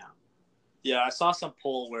way down. Yeah, I saw some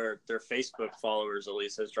poll where their Facebook followers at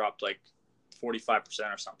least has dropped like 45%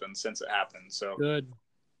 or something since it happened. So good.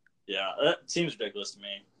 Yeah, that seems ridiculous to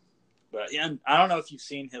me. But yeah, I don't know if you've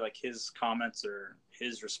seen his comments or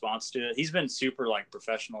his response to it. He's been super like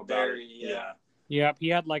professional about it. Yeah. Yeah, he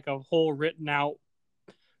had like a whole written out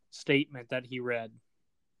statement that he read.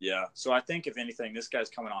 Yeah. So I think if anything, this guy's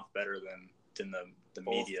coming off better than the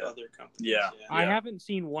both media. Other companies. Yeah. I haven't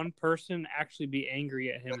seen one person actually be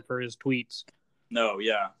angry at him for his tweets. No,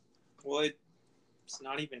 yeah. Well, it's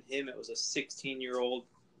not even him. It was a 16-year-old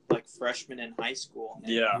like freshman in high school.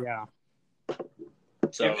 Yeah.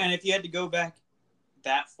 So, and if you had to go back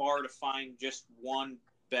that far to find just one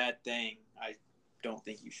bad thing, I don't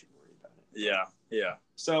think you should worry about it. Yeah, yeah.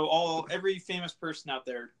 So every famous person out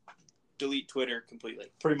there, delete Twitter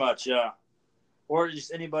completely. Pretty much, yeah. Or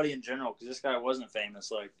just anybody in general, because this guy wasn't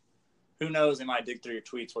famous. Like, who knows? They might dig through your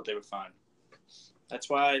tweets what they would find. That's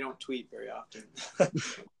why I don't tweet very often.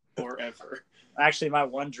 Or ever. Actually, my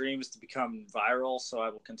one dream is to become viral, so I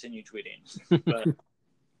will continue tweeting. But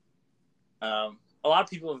a lot of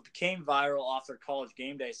people have became viral off their college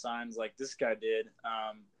game day signs like this guy did.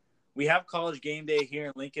 We have college game day here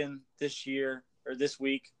in Lincoln this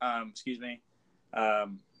week.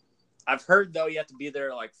 I've heard, though, you have to be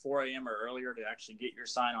there like 4 a.m. or earlier to actually get your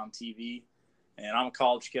sign on TV. And I'm a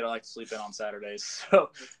college kid. I like to sleep in on Saturdays. So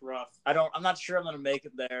it's rough. I'm not sure I'm going to make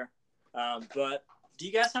it there. But do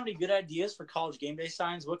you guys have any good ideas for college game day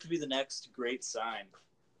signs? What could be the next great sign?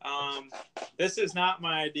 This is not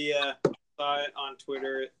my idea. saw it on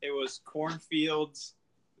Twitter. It was cornfields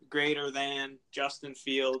greater than Justin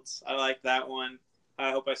Fields. I like that one.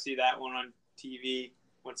 I hope I see that one on TV.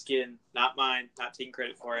 Once again, not mine, not taking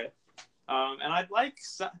credit for it. And I'd like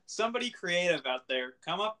somebody creative out there.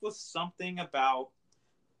 Come up with something about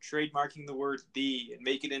trademarking the word "the" and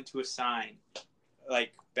make it into a sign,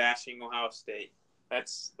 like bashing Ohio State.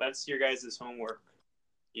 That's your guys' homework,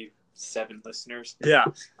 you 7 listeners. Yeah,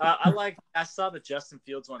 I saw the Justin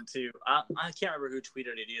Fields one too. I can't remember who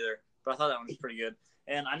tweeted it either, but I thought that one was pretty good.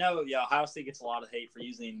 And I know, Ohio State gets a lot of hate for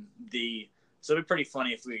using "the," so it'd be pretty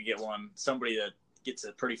funny if we could get somebody that gets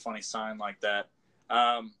a pretty funny sign like that.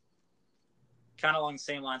 Kind of along the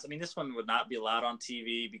same lines. I mean, this one would not be allowed on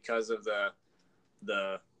TV because of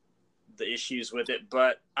the issues with it.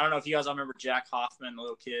 But I don't know if you guys all remember Jack Hoffman, the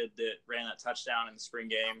little kid that ran that touchdown in the spring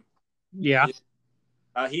game. Yeah.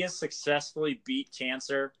 He has successfully beat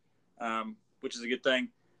cancer, which is a good thing.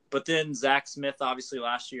 But then Zach Smith, obviously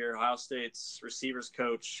last year, Ohio State's receivers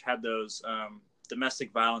coach, had those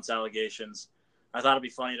domestic violence allegations. I thought it'd be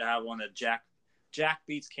funny to have one that Jack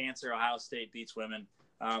beats cancer, Ohio State beats women.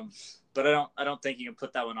 But I don't think you can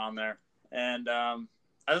put that one on there. And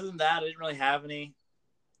other than that, I didn't really have any.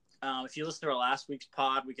 If you listen to our last week's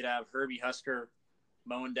pod, we could have Herbie Husker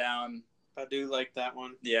mowing down. I do like that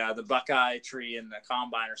one. Yeah, the Buckeye tree in the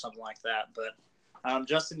combine or something like that. But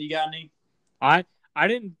Justin, you got any? I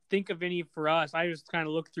didn't think of any for us. I just kind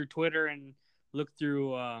of looked through Twitter and looked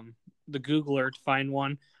through the Googler to find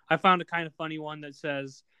one. I found a kind of funny one that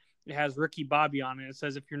says it has Ricky Bobby on it. It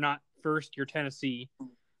says, "If you're not first, you're Tennessee."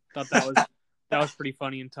 Thought that was pretty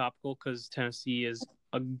funny and topical because Tennessee is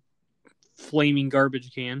a flaming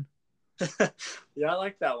garbage can. Yeah, I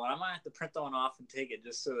like that one. I might have to print that one off and take it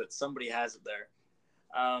just so that somebody has it there.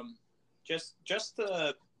 Just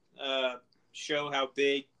to show how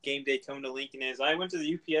big Game Day Coming to Lincoln is, I went to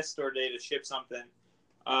the UPS store today to ship something.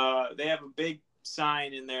 They have a big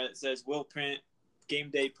sign in there that says, "We'll print Game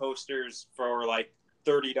Day posters for like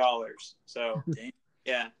 $30. So,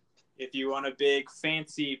 yeah, if you want a big,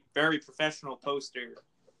 fancy, very professional poster,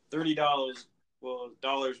 $30 will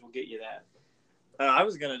get you that. I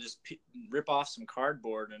was going to just rip off some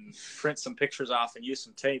cardboard and print some pictures off and use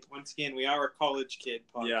some tape. Once again, we are a college kid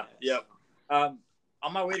podcast. Yeah, yep. On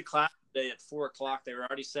my way to class today at 4 o'clock, they were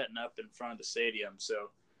already setting up in front of the stadium.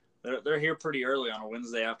 So they're here pretty early on a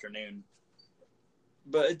Wednesday afternoon.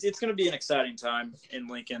 But it's going to be an exciting time in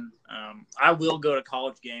Lincoln. I will go to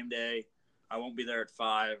College Game Day. I won't be there at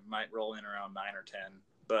 5. Might roll in around 9 or 10.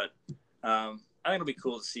 But I think it'll be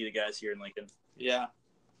cool to see the guys here in Lincoln. Yeah,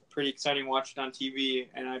 pretty exciting watching it on TV.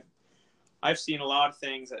 And I've seen a lot of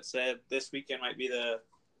things that said this weekend might be the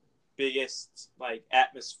biggest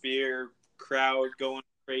atmosphere, crowd going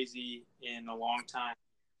crazy in a long time.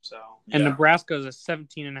 So and Nebraska is a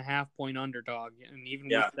 17.5-point underdog, and even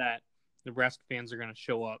with that, Nebraska fans are going to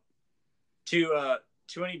show up. To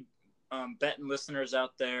any betting listeners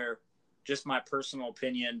out there, just my personal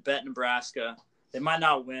opinion, bet Nebraska. They might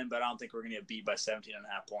not win, but I don't think we're going to get beat by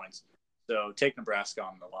 17.5 points. So take Nebraska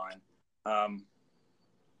on the line.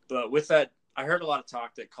 But with that, I heard a lot of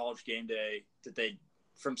talk that College Game Day,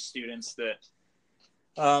 from students that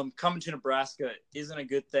coming to Nebraska isn't a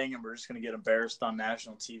good thing, and we're just going to get embarrassed on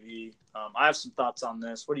national TV. I have some thoughts on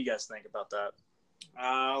this. What do you guys think about that?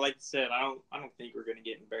 Like I said, I don't think we're going to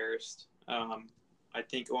get embarrassed. I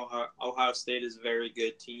think Ohio State is a very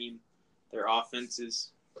good team. Their offense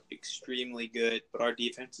is extremely good, but our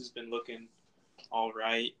defense has been looking all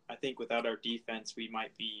right. I think without our defense, we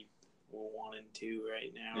might be 1-2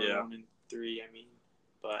 right now, or 1-3. I mean,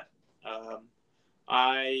 but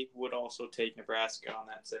I would also take Nebraska on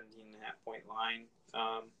that 17.5-point line.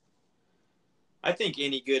 I think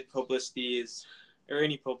any publicity is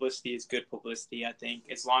good publicity, I think,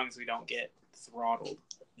 as long as we don't get throttled.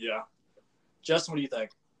 Yeah. Justin, what do you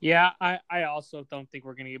think? Yeah, I also don't think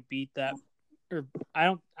we're going to get beat that, or I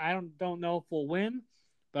don't know if we'll win,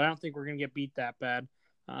 but I don't think we're going to get beat that bad.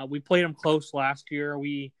 We played them close last year.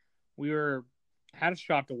 We had a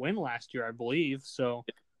shot to win last year, I believe. So,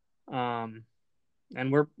 and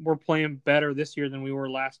we're playing better this year than we were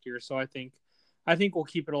last year. So I think we'll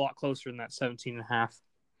keep it a lot closer than that 17.5.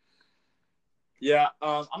 Yeah,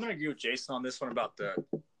 I'm going to agree with Jason on this one about the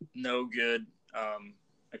no good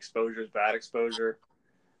exposure is bad exposure.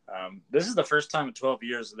 This is the first time in 12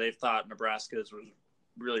 years that they've thought Nebraska was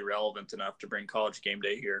really relevant enough to bring College Game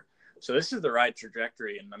Day here. So this is the right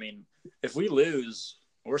trajectory. And I mean, if we lose,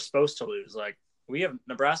 we're supposed to lose.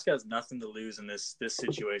 Nebraska has nothing to lose in this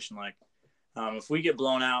situation. If we get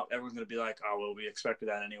blown out, everyone's going to be like, oh, well, we expected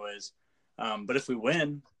that anyways. But if we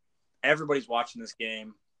win, everybody's watching this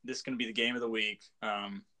game. This is going to be the game of the week.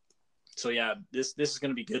 So yeah, this is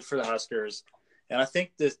going to be good for the Huskers, and I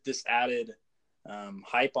think this added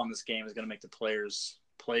hype on this game is going to make the players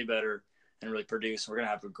play better and really produce. We're going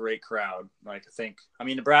to have a great crowd.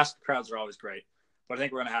 Nebraska crowds are always great, but I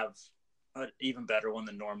think we're going to have an even better one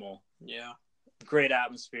than normal. Yeah, great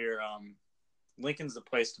atmosphere. Lincoln's the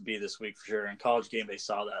place to be this week for sure. And College Game Day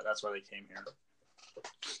saw that. That's why they came here.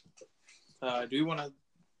 Do we want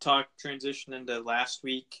to transition into last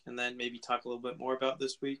week and then maybe talk a little bit more about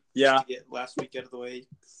this week? Yeah. Just to get last week out of the way.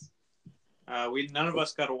 None of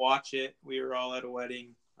us got to watch it. We were all at a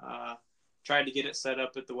wedding. Tried to get it set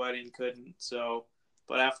up at the wedding, couldn't.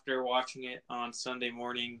 But after watching it on Sunday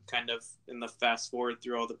morning, kind of in the fast forward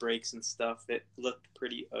through all the breaks and stuff, it looked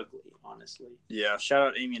pretty ugly, honestly. Yeah. Shout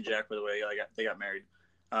out Amy and Jack, by the way. They got married.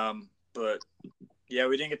 But yeah,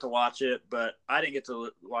 we didn't get to watch it, but I didn't get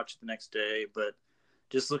to watch it the next day. But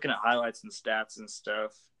just looking at highlights and stats and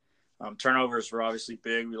stuff, turnovers were obviously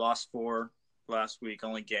big. We lost 4 last week,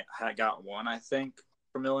 only got 1, I think,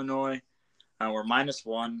 from Illinois. We're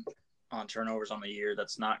 -1 on turnovers on the year.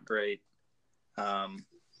 That's not great.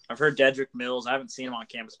 I've heard Dedrick Mills. I haven't seen him on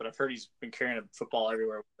campus, but I've heard he's been carrying a football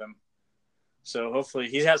everywhere with him. So hopefully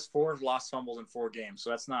he has 4 lost fumbles in 4 games. So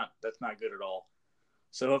that's not good at all.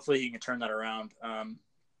 So hopefully he can turn that around.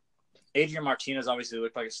 Adrian Martinez obviously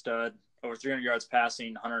looked like a stud. Over 300 yards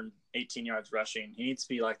passing, 118 yards rushing. He needs to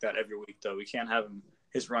be like that every week, though. We can't have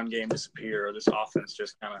his run game disappear or this offense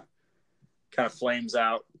just kind of flames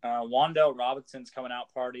out. Wan'Dale Robinson's coming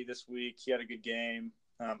out party this week. He had a good game.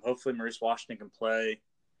 Hopefully Maurice Washington can play.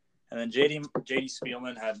 And then J.D.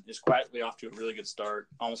 Spielman is quietly off to a really good start,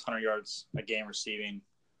 almost 100 yards a game receiving.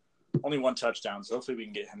 Only 1 touchdown, so hopefully we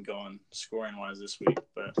can get him going scoring-wise this week.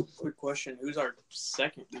 But quick question, who's our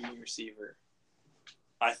second leading receiver?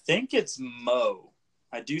 I think it's Mo.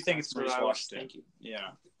 I do think it's Maurice Washington.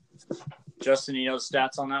 Yeah. Justin, you know the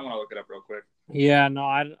stats on that one? I'll look it up real quick. Yeah, no,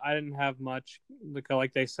 I didn't have much.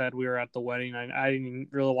 Like they said, we were at the wedding. I didn't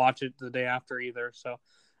really watch it the day after either. So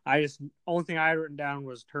only thing I had written down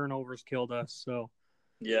was turnovers killed us. So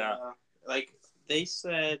yeah, like they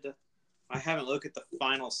said, I haven't looked at the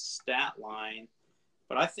final stat line,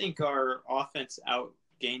 but I think our offense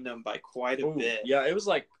outgained them by quite a bit. Yeah, it was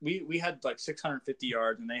like we had like 650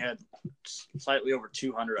 yards and they had slightly over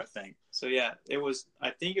 200, I think. So yeah, I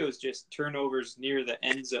think it was just turnovers near the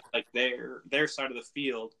ends of like their side of the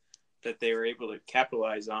field that they were able to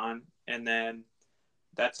capitalize on, and then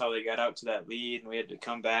that's how they got out to that lead, and we had to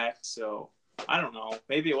come back. So I don't know,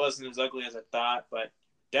 maybe it wasn't as ugly as I thought, but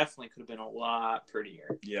definitely could have been a lot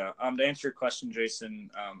prettier. Yeah. To answer your question, Jason,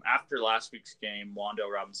 after last week's game,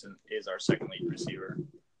 Wan'Dale Robinson is our second lead receiver.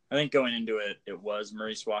 I think going into it, it was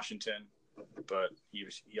Maurice Washington, but he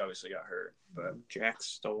obviously got hurt. But Jack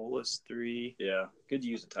Stoll is 3. Yeah, good to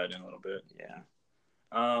use the tight end a little bit.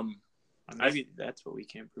 Yeah. Maybe that's what we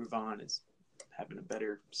can improve on is having a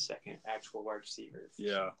better second actual wide receiver.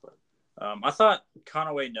 Yeah. I thought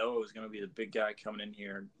Conaway Noah was going to be the big guy coming in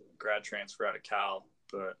here, grad transfer out of Cal,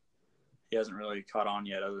 but he hasn't really caught on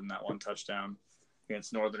yet other than that 1 touchdown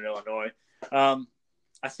against Northern Illinois.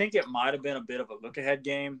 I think it might have been a bit of a look-ahead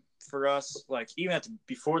game for us. Like, even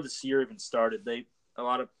before this year even started, a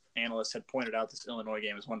lot of analysts had pointed out this Illinois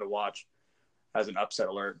game as one to watch as an upset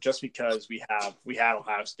alert, just because we had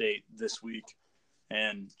Ohio State this week.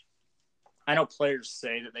 And I know players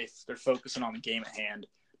say that they're focusing on the game at hand,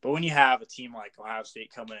 but when you have a team like Ohio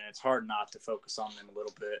State coming in, it's hard not to focus on them a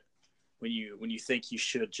little bit when you think you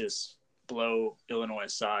should just blow Illinois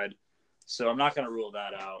aside. So I'm not going to rule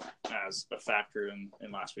that out as a factor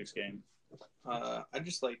in last week's game. I'd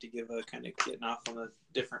just like to give a kind of getting off on a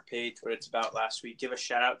different page, but it's about last week. Give a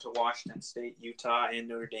shout out to Washington State, Utah, and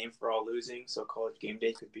Notre Dame for all losing, so College Game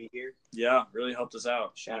Day could be here. Yeah, really helped us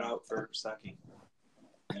out. Shout out for sucking.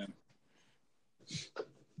 Yeah.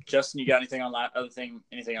 Justin, you got anything on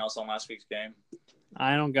anything else on last week's game?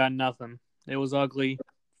 I don't got nothing. It was ugly.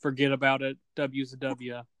 Forget about it. W's a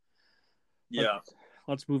W. Yeah.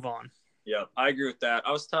 Let's move on. Yeah, I agree with that.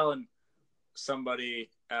 I was telling somebody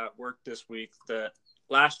at work this week that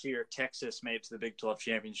last year Texas made it to the Big 12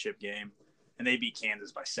 championship game, and they beat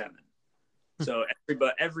Kansas by 7. So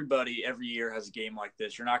everybody every year has a game like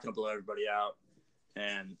this. You're not going to blow everybody out.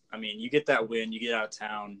 And, I mean, you get that win, you get out of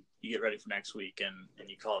town, you get ready for next week, and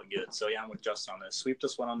you call it good. So, yeah, I'm with Justin on this. Sweep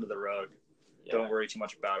this one under the rug. Yeah. Don't worry too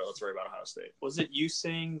much about it. Let's worry about Ohio State. Was it you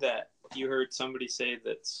saying that you heard somebody say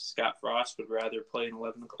that Scott Frost would rather play an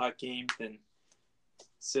 11 o'clock game than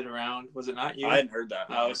sit around? Was it not you? I hadn't heard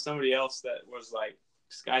that. No, it was somebody else that was like,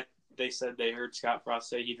 they said they heard Scott Frost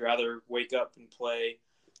say he'd rather wake up and play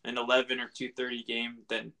an 11 or 2:30 game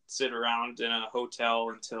than sit around in a hotel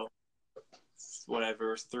until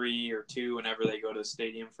whatever 3 or 2 whenever they go to the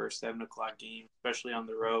stadium for a 7:00 game, especially on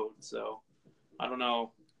the road. So I don't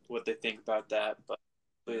know what they think about that, but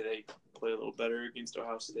they play a little better against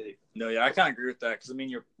Ohio State. No, yeah, I kind of agree with that because I mean,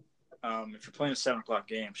 if you're playing a 7:00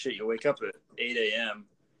 game, shit, you wake up at 8 a.m.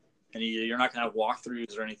 and you're not gonna have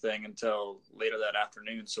walkthroughs or anything until later that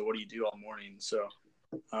afternoon. So what do you do all morning? So,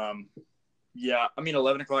 yeah, I mean,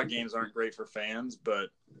 11 o'clock games aren't great for fans, but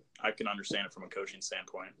I can understand it from a coaching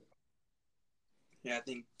standpoint. Yeah, I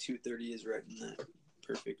think 2:30 is right in that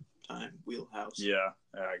perfect time wheelhouse. Yeah,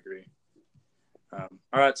 I agree. All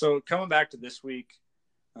right, so coming back to this week,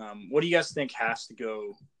 what do you guys think has to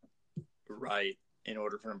go right in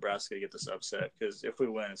order for Nebraska to get this upset? Because if we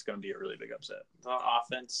win, it's going to be a really big upset. The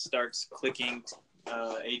offense starts clicking.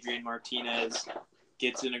 Adrian Martinez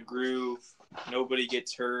gets in a groove. Nobody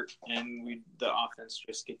gets hurt, and the offense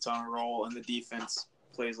just gets on a roll, and the defense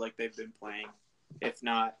plays like they've been playing. If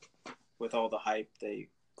not, with all the hype, they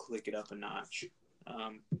click it up a notch.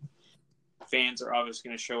 Fans are obviously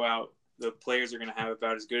going to show out. The players are going to have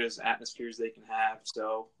about as good as atmospheres they can have.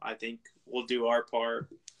 So I think we'll do our part.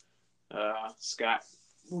 Scott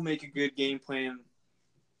will make a good game plan.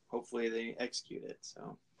 Hopefully they execute it.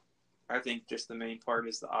 So I think just the main part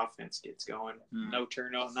is the offense gets going. No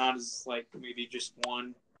turnover, not as like maybe just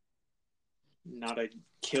one, not a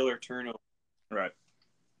killer turnover. Right.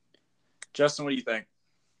 Justin, what do you think?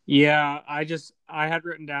 Yeah, I had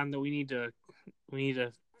written down that we need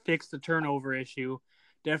to fix the turnover issue.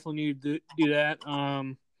 Definitely need to do that.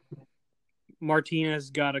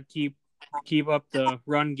 Martinez got to keep up the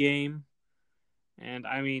run game, and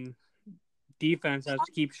I mean, defense has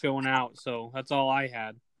to keep showing out. So that's all I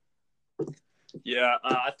had. Yeah,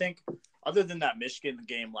 I think other than that Michigan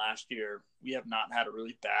game last year, we have not had a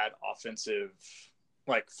really bad offensive,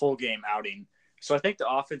 like full game outing. So I think the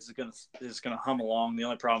offense is gonna hum along. The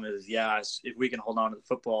only problem is, if we can hold on to the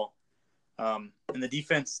football, and the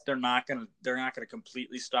defense, they're not gonna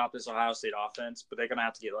completely stop this Ohio State offense, but they're gonna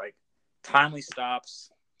have to get like timely stops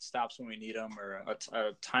when we need them, or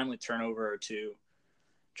a timely turnover or two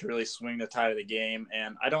to really swing the tide of the game.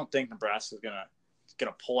 And I don't think Nebraska's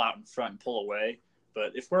gonna pull out in front and pull away.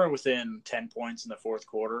 But if we're within 10 points in the fourth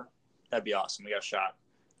quarter, that'd be awesome. We got a shot.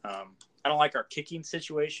 I don't like our kicking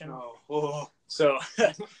situation. So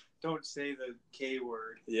don't say the K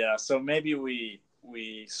word. Yeah, so maybe we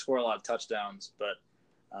score a lot of touchdowns, but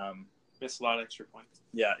miss a lot of extra points.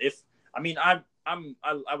 Yeah, I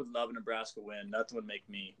would love a Nebraska win. Nothing would make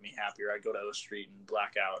me happier. I'd go to O Street and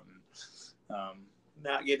black out and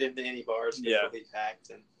not get into any bars. Yeah, be packed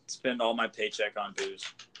and spend all my paycheck on booze.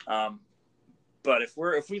 But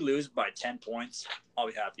if we lose by 10 points, I'll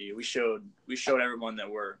be happy. We showed everyone that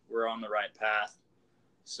we're on the right path.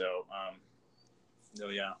 So,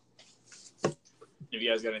 yeah. Have you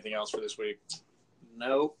guys got anything else for this week?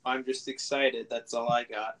 No, I'm just excited. That's all I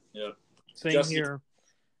got. Yep. Same Justin, here.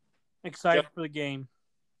 Excited for the game.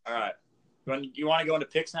 All right. You want to go into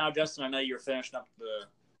picks now, Justin? I know you were finishing up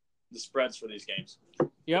the spreads for these games.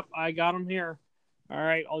 Yep, I got them here. All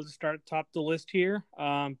right, I'll just start at the top of the list here.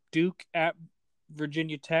 Duke at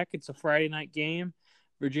Virginia Tech. It's a Friday night game.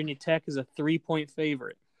 Virginia Tech is a 3-point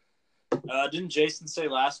favorite. Didn't Jason say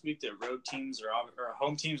last week that road teams or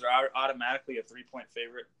home teams are automatically a 3-point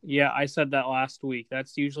favorite? Yeah, I said that last week.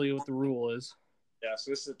 That's usually what the rule is. Yeah,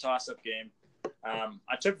 so this is a toss-up game.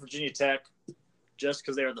 I took Virginia Tech just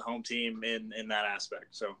because they were the home team in that aspect.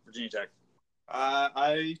 So Virginia Tech.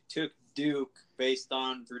 I took Duke based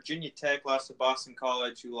on Virginia Tech lost to Boston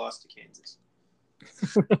College, who lost to Kansas.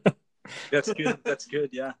 That's good. That's good.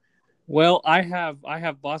 Yeah. Well, I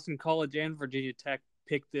have Boston College and Virginia Tech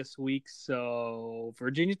picked this week, so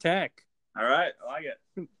Virginia Tech. All right, I like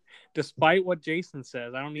it. Despite what Jason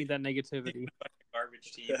says, I don't need that negativity.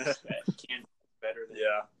 Garbage teams that can be better than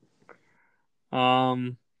All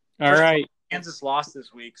right. Kansas lost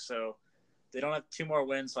this week, so they don't have 2 more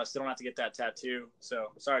wins, so I still don't have to get that tattoo. So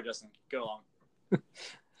sorry, Justin. Go along.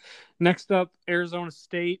 Next up, Arizona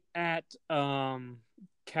State at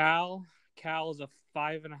Cal. Cal is a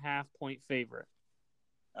 5.5-point favorite.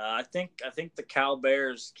 I think the Cal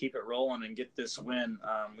Bears keep it rolling and get this win.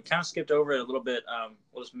 We kind of skipped over it a little bit.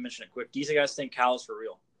 We'll just mention it quick. Do you guys think Cal is for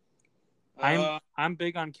real? I'm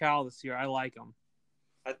big on Cal this year. I like them.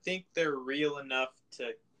 I think they're real enough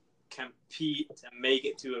to compete and make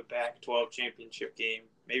it to a Pac-12 championship game.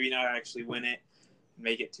 Maybe not actually win it,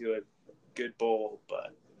 make it to a good bowl,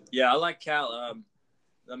 but yeah, I like Cal.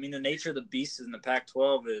 I mean, the nature of the beast in the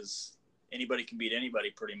Pac-12 is anybody can beat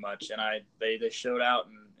anybody pretty much, and they showed out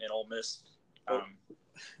in Ole Miss.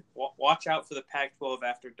 Watch out for the Pac-12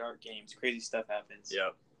 after dark games. Crazy stuff happens.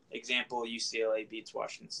 Yep. example, UCLA beats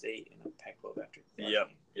Washington State in a Pac-12 after.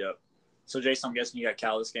 Yep. So, Jason, I'm guessing you got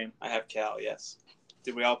Cal this game? I have Cal, yes.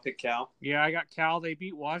 Did we all pick Cal? Yeah, I got Cal. They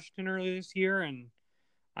beat Washington earlier this year, and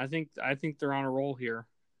I think they're on a roll here.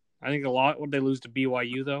 I think a lot. Would they lose to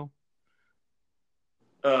BYU though?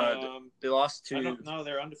 They lost to. I don't know.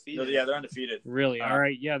 They're undefeated. No, yeah, they're undefeated. Really? All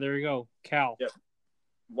right. Yeah, there you go. Cal. Yep.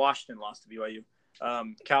 Washington lost to BYU.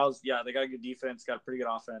 Cal's, yeah, they got a good defense, got a pretty good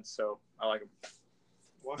offense, so I like them.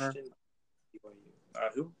 Washington,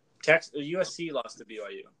 BYU. Who? USC lost to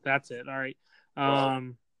BYU. That's it. All right.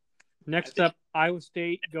 Next up, Iowa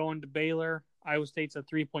State going to Baylor. Iowa State's a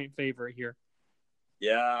 3-point favorite here.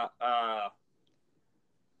 Yeah. I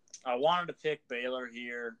wanted to pick Baylor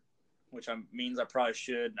here, which means I probably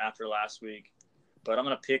should after last week. But I'm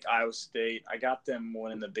going to pick Iowa State. I got them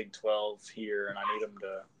winning the Big 12 here, and I need them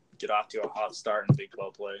to get off to a hot start in Big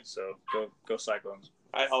 12 play. So go Cyclones.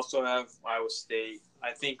 I also have Iowa State.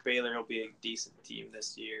 I think Baylor will be a decent team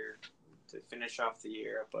this year to finish off the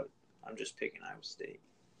year, but I'm just picking Iowa State.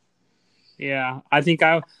 Yeah, I think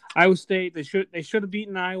Iowa State, they should have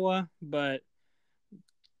beaten Iowa, but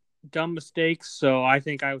dumb mistakes. So I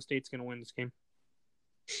think Iowa State's going to win this game.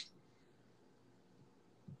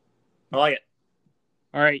 I like it.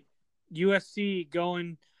 All right, USC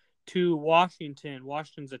going to Washington.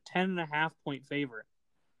 Washington's a 10.5-point favorite.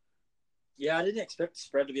 Yeah, I didn't expect the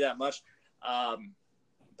spread to be that much, but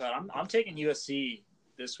I'm taking USC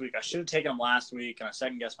this week. I should have taken them last week, and I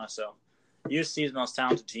second guessed myself. USC is the most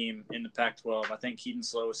talented team in the Pac-12. I think Keaton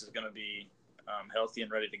Slovis is going to be healthy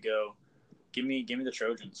and ready to go. Give me the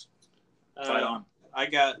Trojans. Fight on. I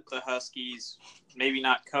got the Huskies. Maybe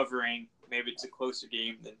not covering. Maybe it's a closer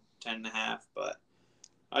game than 10.5, but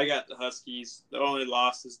I got the Huskies. The only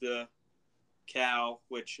loss is the Cal,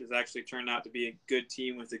 which has actually turned out to be a good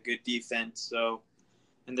team with a good defense. So,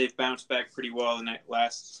 and they've bounced back pretty well in that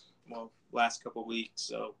last couple weeks.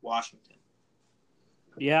 So Washington.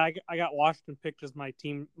 Yeah, I got Washington picked as my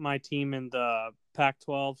team in the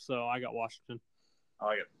Pac-12, so I got Washington. I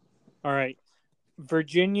like it. All right,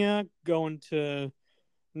 Virginia going to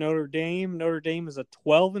Notre Dame. Notre Dame is a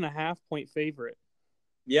 12.5-point favorite.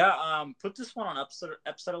 Yeah, put this one on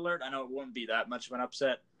upset alert. I know it wouldn't be that much of an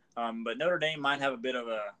upset, but Notre Dame might have a bit of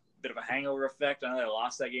a hangover effect. I know they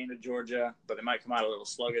lost that game to Georgia, but they might come out a little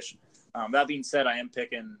sluggish. That being said, I am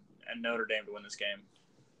picking Notre Dame to win this game.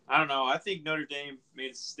 I don't know. I think Notre Dame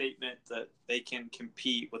made a statement that they can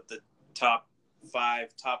compete with the top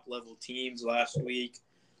 5 top-level teams last week.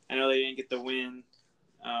 I know they didn't get the win,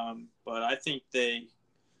 but I think they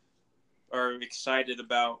are excited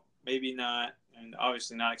about, maybe not, and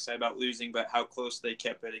obviously not excited about losing, but how close they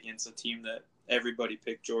kept it against a team that everybody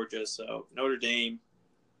picked Georgia. So Notre Dame,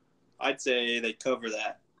 I'd say they cover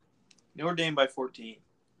that. Notre Dame by 14.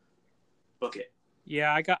 Book it.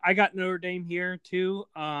 Yeah, I got Notre Dame here too.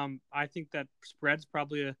 I think that spread's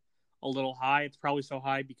probably a little high. It's probably so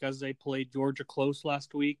high because they played Georgia close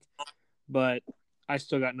last week, but I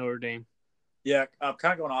still got Notre Dame. Yeah, I'm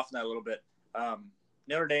kind of going off on that a little bit.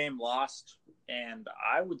 Notre Dame lost, and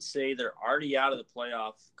I would say they're already out of the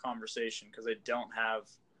playoff conversation because they don't have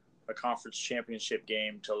a conference championship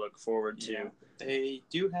game to look forward to. Yeah, they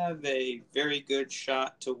do have a very good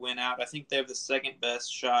shot to win out. I think they have the second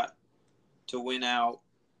best shot to win out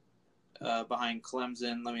behind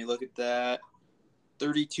Clemson. Let me look at that.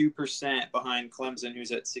 32% behind Clemson,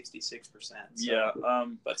 who's at 66%. So, yeah.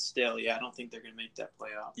 But still, I don't think they're going to make that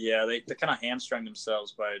playoff. Yeah, they kind of hamstrung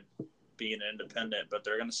themselves by being independent, but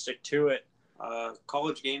they're going to stick to it.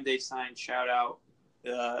 College Game Day sign, shout out.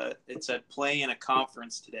 It said play in a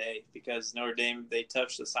conference today because Notre Dame, they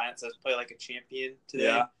touched the sign that says play like a champion today.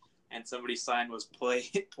 Yeah. And somebody's sign was play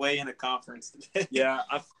in a conference today. Yeah,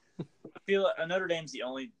 I feel like Notre Dame's the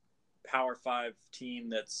only Power 5 team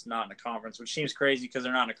that's not in a conference, which seems crazy because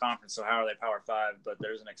they're not in a conference. So how are they Power 5? But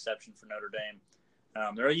there's an exception for Notre Dame.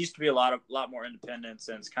 There used to be a lot more independence,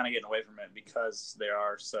 and it's kind of getting away from it because they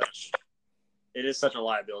are such. It is such a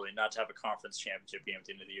liability not to have a conference championship game at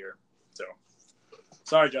the end of the year. So,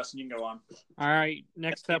 sorry, Justin, you can go on. All right,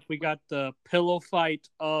 next up we got the pillow fight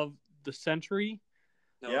of the century.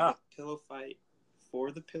 No, Yeah, the pillow fight.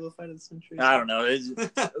 For the pillow fight of the century? I don't know. It's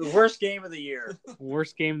the worst game of the year.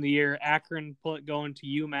 Worst game of the year. Akron going to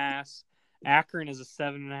UMass. Akron is a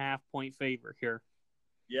 7.5-point favorite here.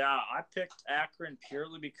 Yeah, I picked Akron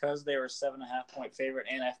purely because they were a 7.5-point favorite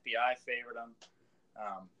and FBI favored them.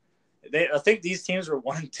 I think these teams were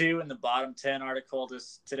 1 and 2 in the bottom 10 article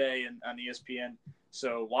today on ESPN.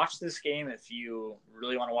 So watch this game if you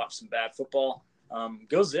really want to watch some bad football.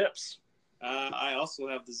 Go Zips. I also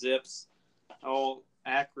have the Zips. Oh,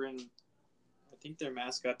 Akron, I think their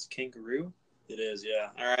mascot's kangaroo. It is, yeah.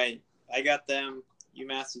 All right. I got them.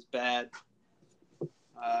 UMass is bad.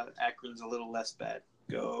 Akron's a little less bad.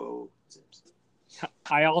 Go Zips.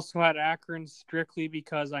 I also had Akron strictly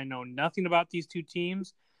because I know nothing about these two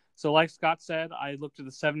teams. So, like Scott said, I looked at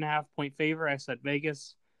the 7.5-point favor. I said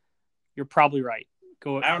Vegas. You're probably right.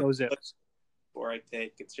 Go Zips. Before I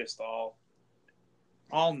pick, it's just all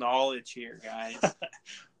knowledge here, guys.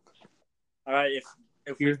 All right,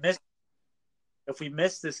 if we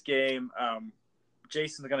miss this game,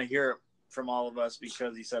 Jason's gonna hear it from all of us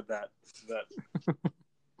because he said that.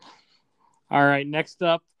 All right, next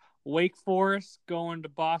up, Wake Forest going to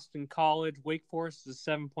Boston College. Wake Forest is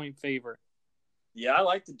a 7-point favorite. Yeah, I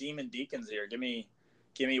like the Demon Deacons here. Give me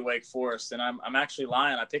Wake Forest, and I'm actually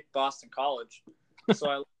lying. I picked Boston College, so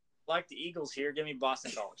I like the Eagles here. Give me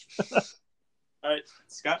Boston College. All right,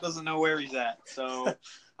 Scott doesn't know where he's at, so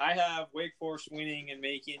I have Wake Forest winning and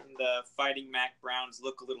making the Fighting Mac Browns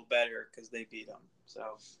look a little better because they beat them.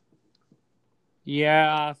 So,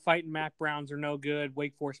 yeah, Fighting Mac Browns are no good.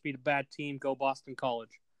 Wake Forest beat a bad team. Go Boston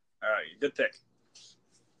College. All right, good pick.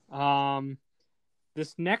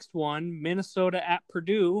 This next one, Minnesota at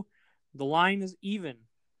Purdue. The line is even.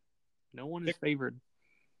 No one is favored.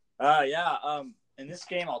 In this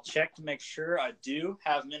game, I'll check to make sure. I do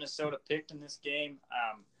have Minnesota picked in this game.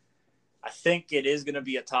 I think it is going to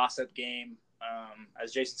be a toss-up game.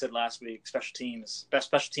 As Jason said last week, special teams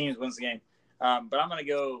wins the game. But I'm going to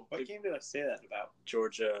go. What game did I say that about?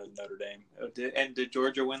 Georgia, Notre Dame. Oh, did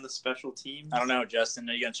Georgia win the special teams? I don't know, Justin.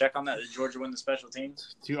 Are you going to check on that? Did Georgia win the special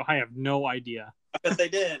teams? Dude, I have no idea. I bet they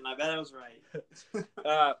did, and I bet I was right.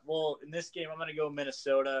 Well, in this game, I'm going to go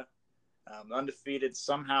Minnesota. Undefeated.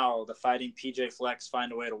 Somehow the Fighting PJ Flex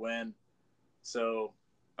find a way to win. So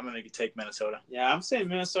I'm going to take Minnesota. Yeah, I'm saying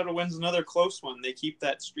Minnesota wins another close one. They keep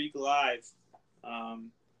that streak alive.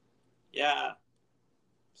 Yeah.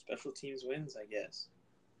 Special teams wins, I guess.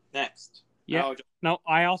 Next. Yeah. No,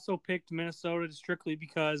 I also picked Minnesota strictly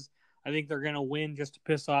because I think they're going to win just to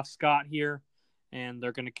piss off Scott here. And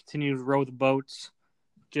they're going to continue to row the boats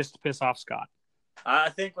just to piss off Scott. I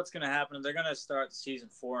think what's going to happen is they're going to start the season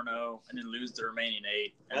 4-0 and then lose the remaining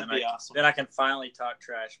 8. And That'd be awesome. Then I can finally talk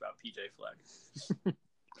trash about PJ Fleck.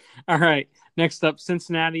 All right. Next up,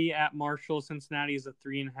 Cincinnati at Marshall. Cincinnati is a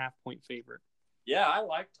 3.5-point favorite. Yeah, I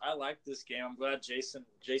liked this game. I'm glad Jason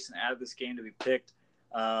added this game to be picked.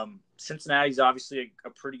 Cincinnati's obviously a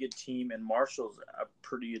pretty good team, and Marshall's a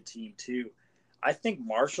pretty good team too. I think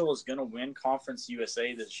Marshall is going to win Conference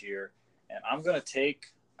USA this year, and I'm going to take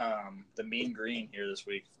the Mean Green here this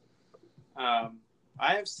week. I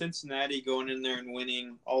have Cincinnati going in there and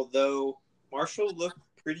winning, although Marshall looked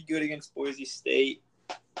pretty good against Boise State.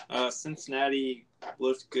 Cincinnati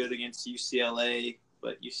looked good against UCLA,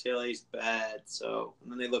 but UCLA's bad. And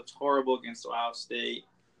then they looked horrible against Ohio State.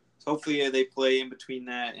 So hopefully they play in between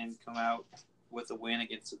that and come out with a win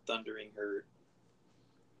against the Thundering Herd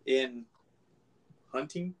in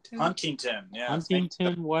Huntington, yeah.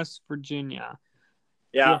 Huntington, West Virginia.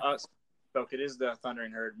 Yeah. It is the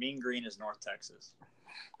Thundering Herd. Mean Green is North Texas.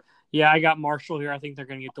 Yeah, I got Marshall here. I think they're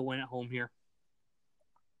going to get the win at home here.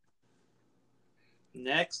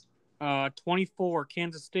 Next. 24,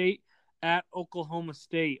 Kansas State at Oklahoma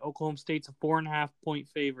State. Oklahoma State's a 4.5-point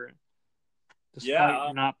favorite,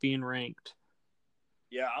 despite not being ranked.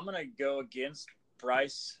 Yeah, I'm going to go against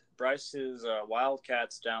Bryce's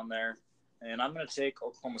Wildcats down there, and I'm going to take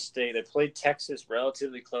Oklahoma State. They played Texas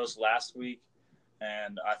relatively close last week,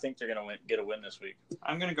 and I think they're going to get a win this week.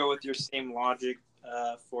 I'm going to go with your same logic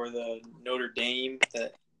for the Notre Dame,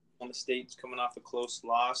 that Oklahoma State's coming off a close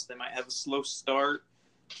loss. They might have a slow start.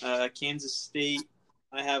 Kansas State,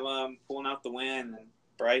 I have pulling out the win, and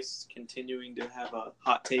Bryce continuing to have a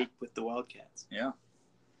hot take with the Wildcats. Yeah.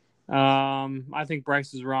 I think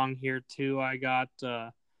Bryce is wrong here too. I got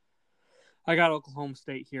Oklahoma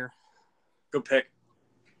State here. Good pick.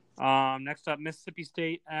 Next up, Mississippi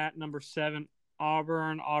State at number 7,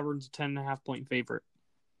 Auburn. Auburn's a 10.5-point favorite.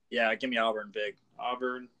 Yeah, give me Auburn big.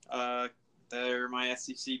 Auburn, they're my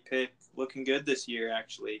SEC pick. Looking good this year,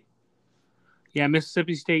 actually. Yeah,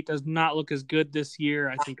 Mississippi State does not look as good this year.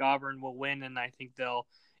 I think Auburn will win, and I think they'll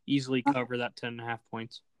easily cover that 10.5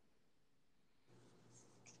 points.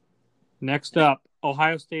 Next up,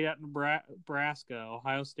 Ohio State at Nebraska.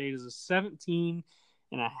 Ohio State is a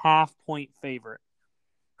 17.5-point favorite.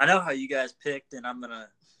 I know how you guys picked, and I'm going to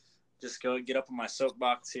just go get up on my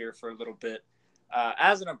soapbox here for a little bit.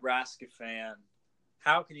 As a Nebraska fan,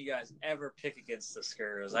 how can you guys ever pick against the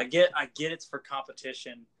Skurrills? I get it's for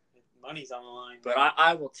competition. Money's on the line, but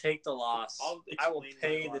I will take the loss. I will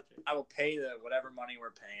pay the whatever money we're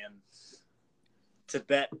paying to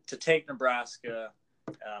take Nebraska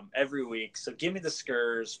every week. So give me the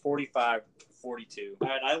Skurs 45-42. All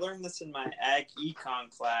right, I learned this in my Ag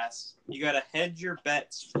Econ class. You got to hedge your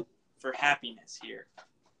bets for happiness here.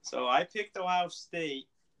 So I picked Ohio State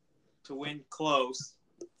to win close.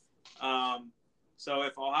 So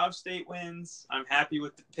if Ohio State wins, I'm happy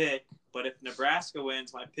with the pick. But if Nebraska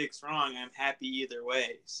wins, my pick's wrong, I'm happy either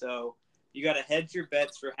way. So you got to hedge your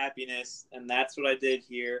bets for happiness, and that's what I did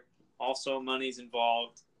here. Also, money's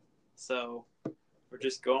involved. So we're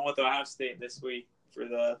just going with Ohio State this week for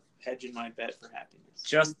the hedging my bet for happiness.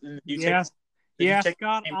 Justin,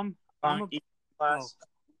 Scott, I'm class?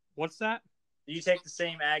 What's that? Did you take the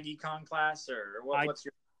same Ag Econ class, or what's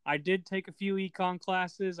your? I did take a few econ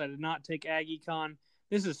classes. I did not take Ag Econ.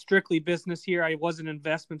 This is strictly business here. I was an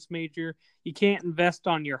investments major. You can't invest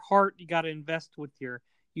on your heart. You got to invest with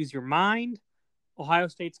use your mind. Ohio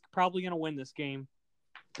State's probably going to win this game,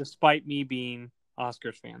 despite me being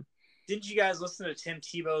Oscars fan. Didn't you guys listen to Tim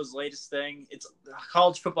Tebow's latest thing? It's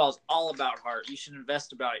college football is all about heart. You should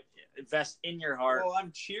invest in your heart. Well,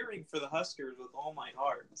 I'm cheering for the Huskers with all my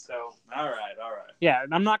heart. So all right. Yeah,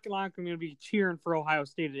 and I'm not going to be cheering for Ohio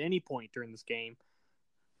State at any point during this game.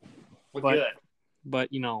 Good. But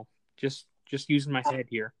just using my head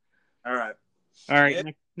here. All right.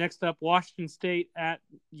 Next up, Washington State at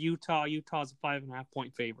Utah. Utah's a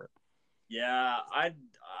 5.5-point favorite. Yeah,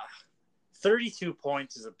 32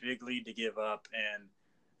 points is a big lead to give up,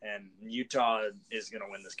 and Utah is going to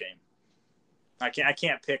win this game. I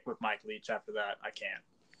can't pick with Mike Leach after that. I can't.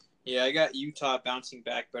 Yeah, I got Utah bouncing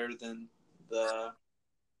back better than the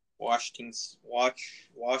Washington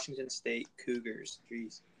State Cougars.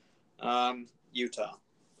 Jeez. Utah.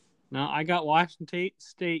 No, I got Washington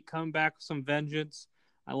State coming back with some vengeance.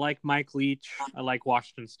 I like Mike Leach. I like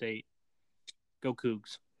Washington State. Go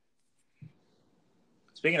Cougs.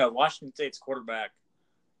 Speaking of Washington State's quarterback,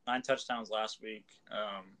 9 touchdowns last week.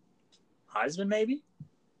 Heisman, maybe?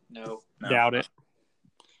 No. Doubt it.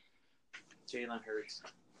 Jalen Hurts.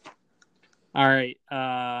 All right.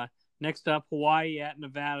 Next up, Hawaii at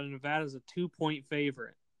Nevada. Nevada's a 2-point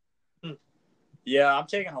favorite. Yeah, I'm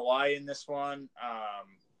taking Hawaii in this one.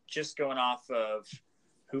 Just going off of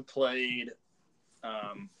who played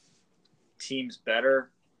teams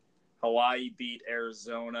better. Hawaii beat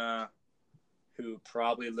Arizona, who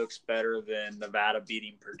probably looks better than Nevada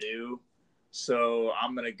beating Purdue. So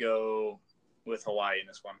I'm going to go with Hawaii in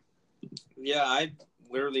this one. Yeah, I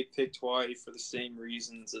literally picked Hawaii for the same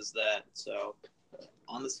reasons as that. So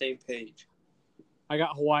on the same page. I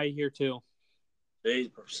got Hawaii here too.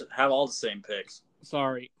 They have all the same picks.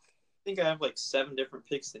 Sorry. I think I have like 7 different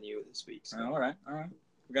picks than you this week. So. All right. We're going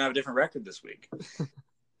to have a different record this week.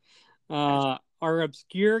 Our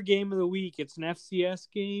obscure game of the week, it's an FCS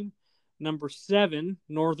game. Number 7,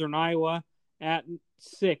 Northern Iowa at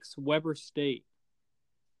 6, Weber State.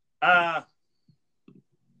 Yeah,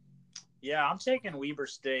 I'm taking Weber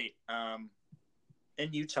State.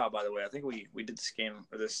 In Utah, by the way. I think we did this game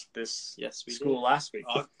or this yes, we school did. last week.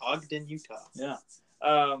 Ogden, Utah. Yeah.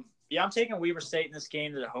 Yeah, I'm taking Weber State in this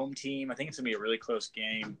game. They're the home team. I think it's going to be a really close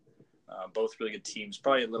game. Both really good teams.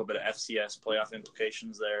 Probably a little bit of FCS playoff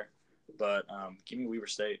implications there. But give me Weber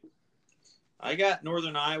State. I got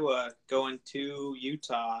Northern Iowa going to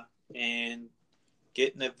Utah and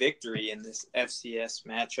getting a victory in this FCS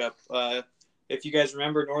matchup. If you guys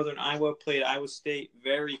remember, Northern Iowa played Iowa State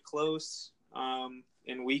very close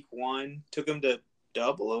in week 1. Took them to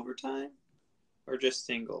double overtime or just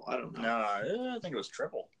single. I don't know. No, I think it was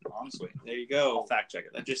triple, honestly. There you go. I'll fact check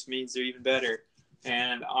it. That just means they're even better.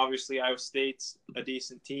 And obviously Iowa State's a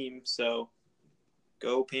decent team, so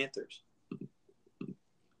go Panthers.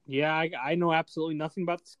 Yeah, I know absolutely nothing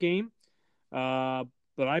about this game, but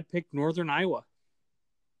I picked Northern Iowa.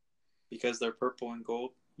 Because they're purple and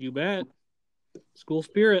gold? You bet. School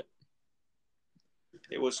spirit.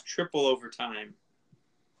 It was triple overtime.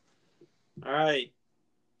 All right.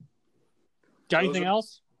 Got anything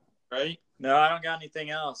else? Right? No, I don't got anything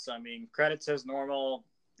else. I mean, credits as normal.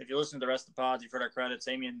 If you listen to the rest of the pods, you've heard our credits.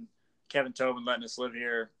 Amy and Kevin Tobin letting us live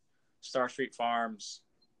here. Star Street Farms,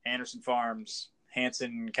 Anderson Farms,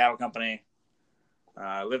 Hanson Cattle Company,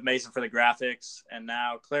 Liv Mason for the graphics, and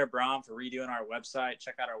now Claire Brown for redoing our website.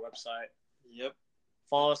 Check out our website. Yep.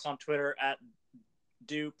 Follow us on Twitter at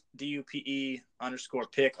Dupe, DUPE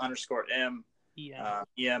 _pick_M.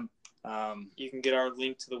 EM. You can get our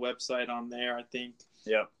link to the website on there, I think.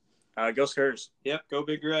 Yep. Go Skurs. Yep. Go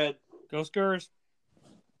Big Red. Go Skurs.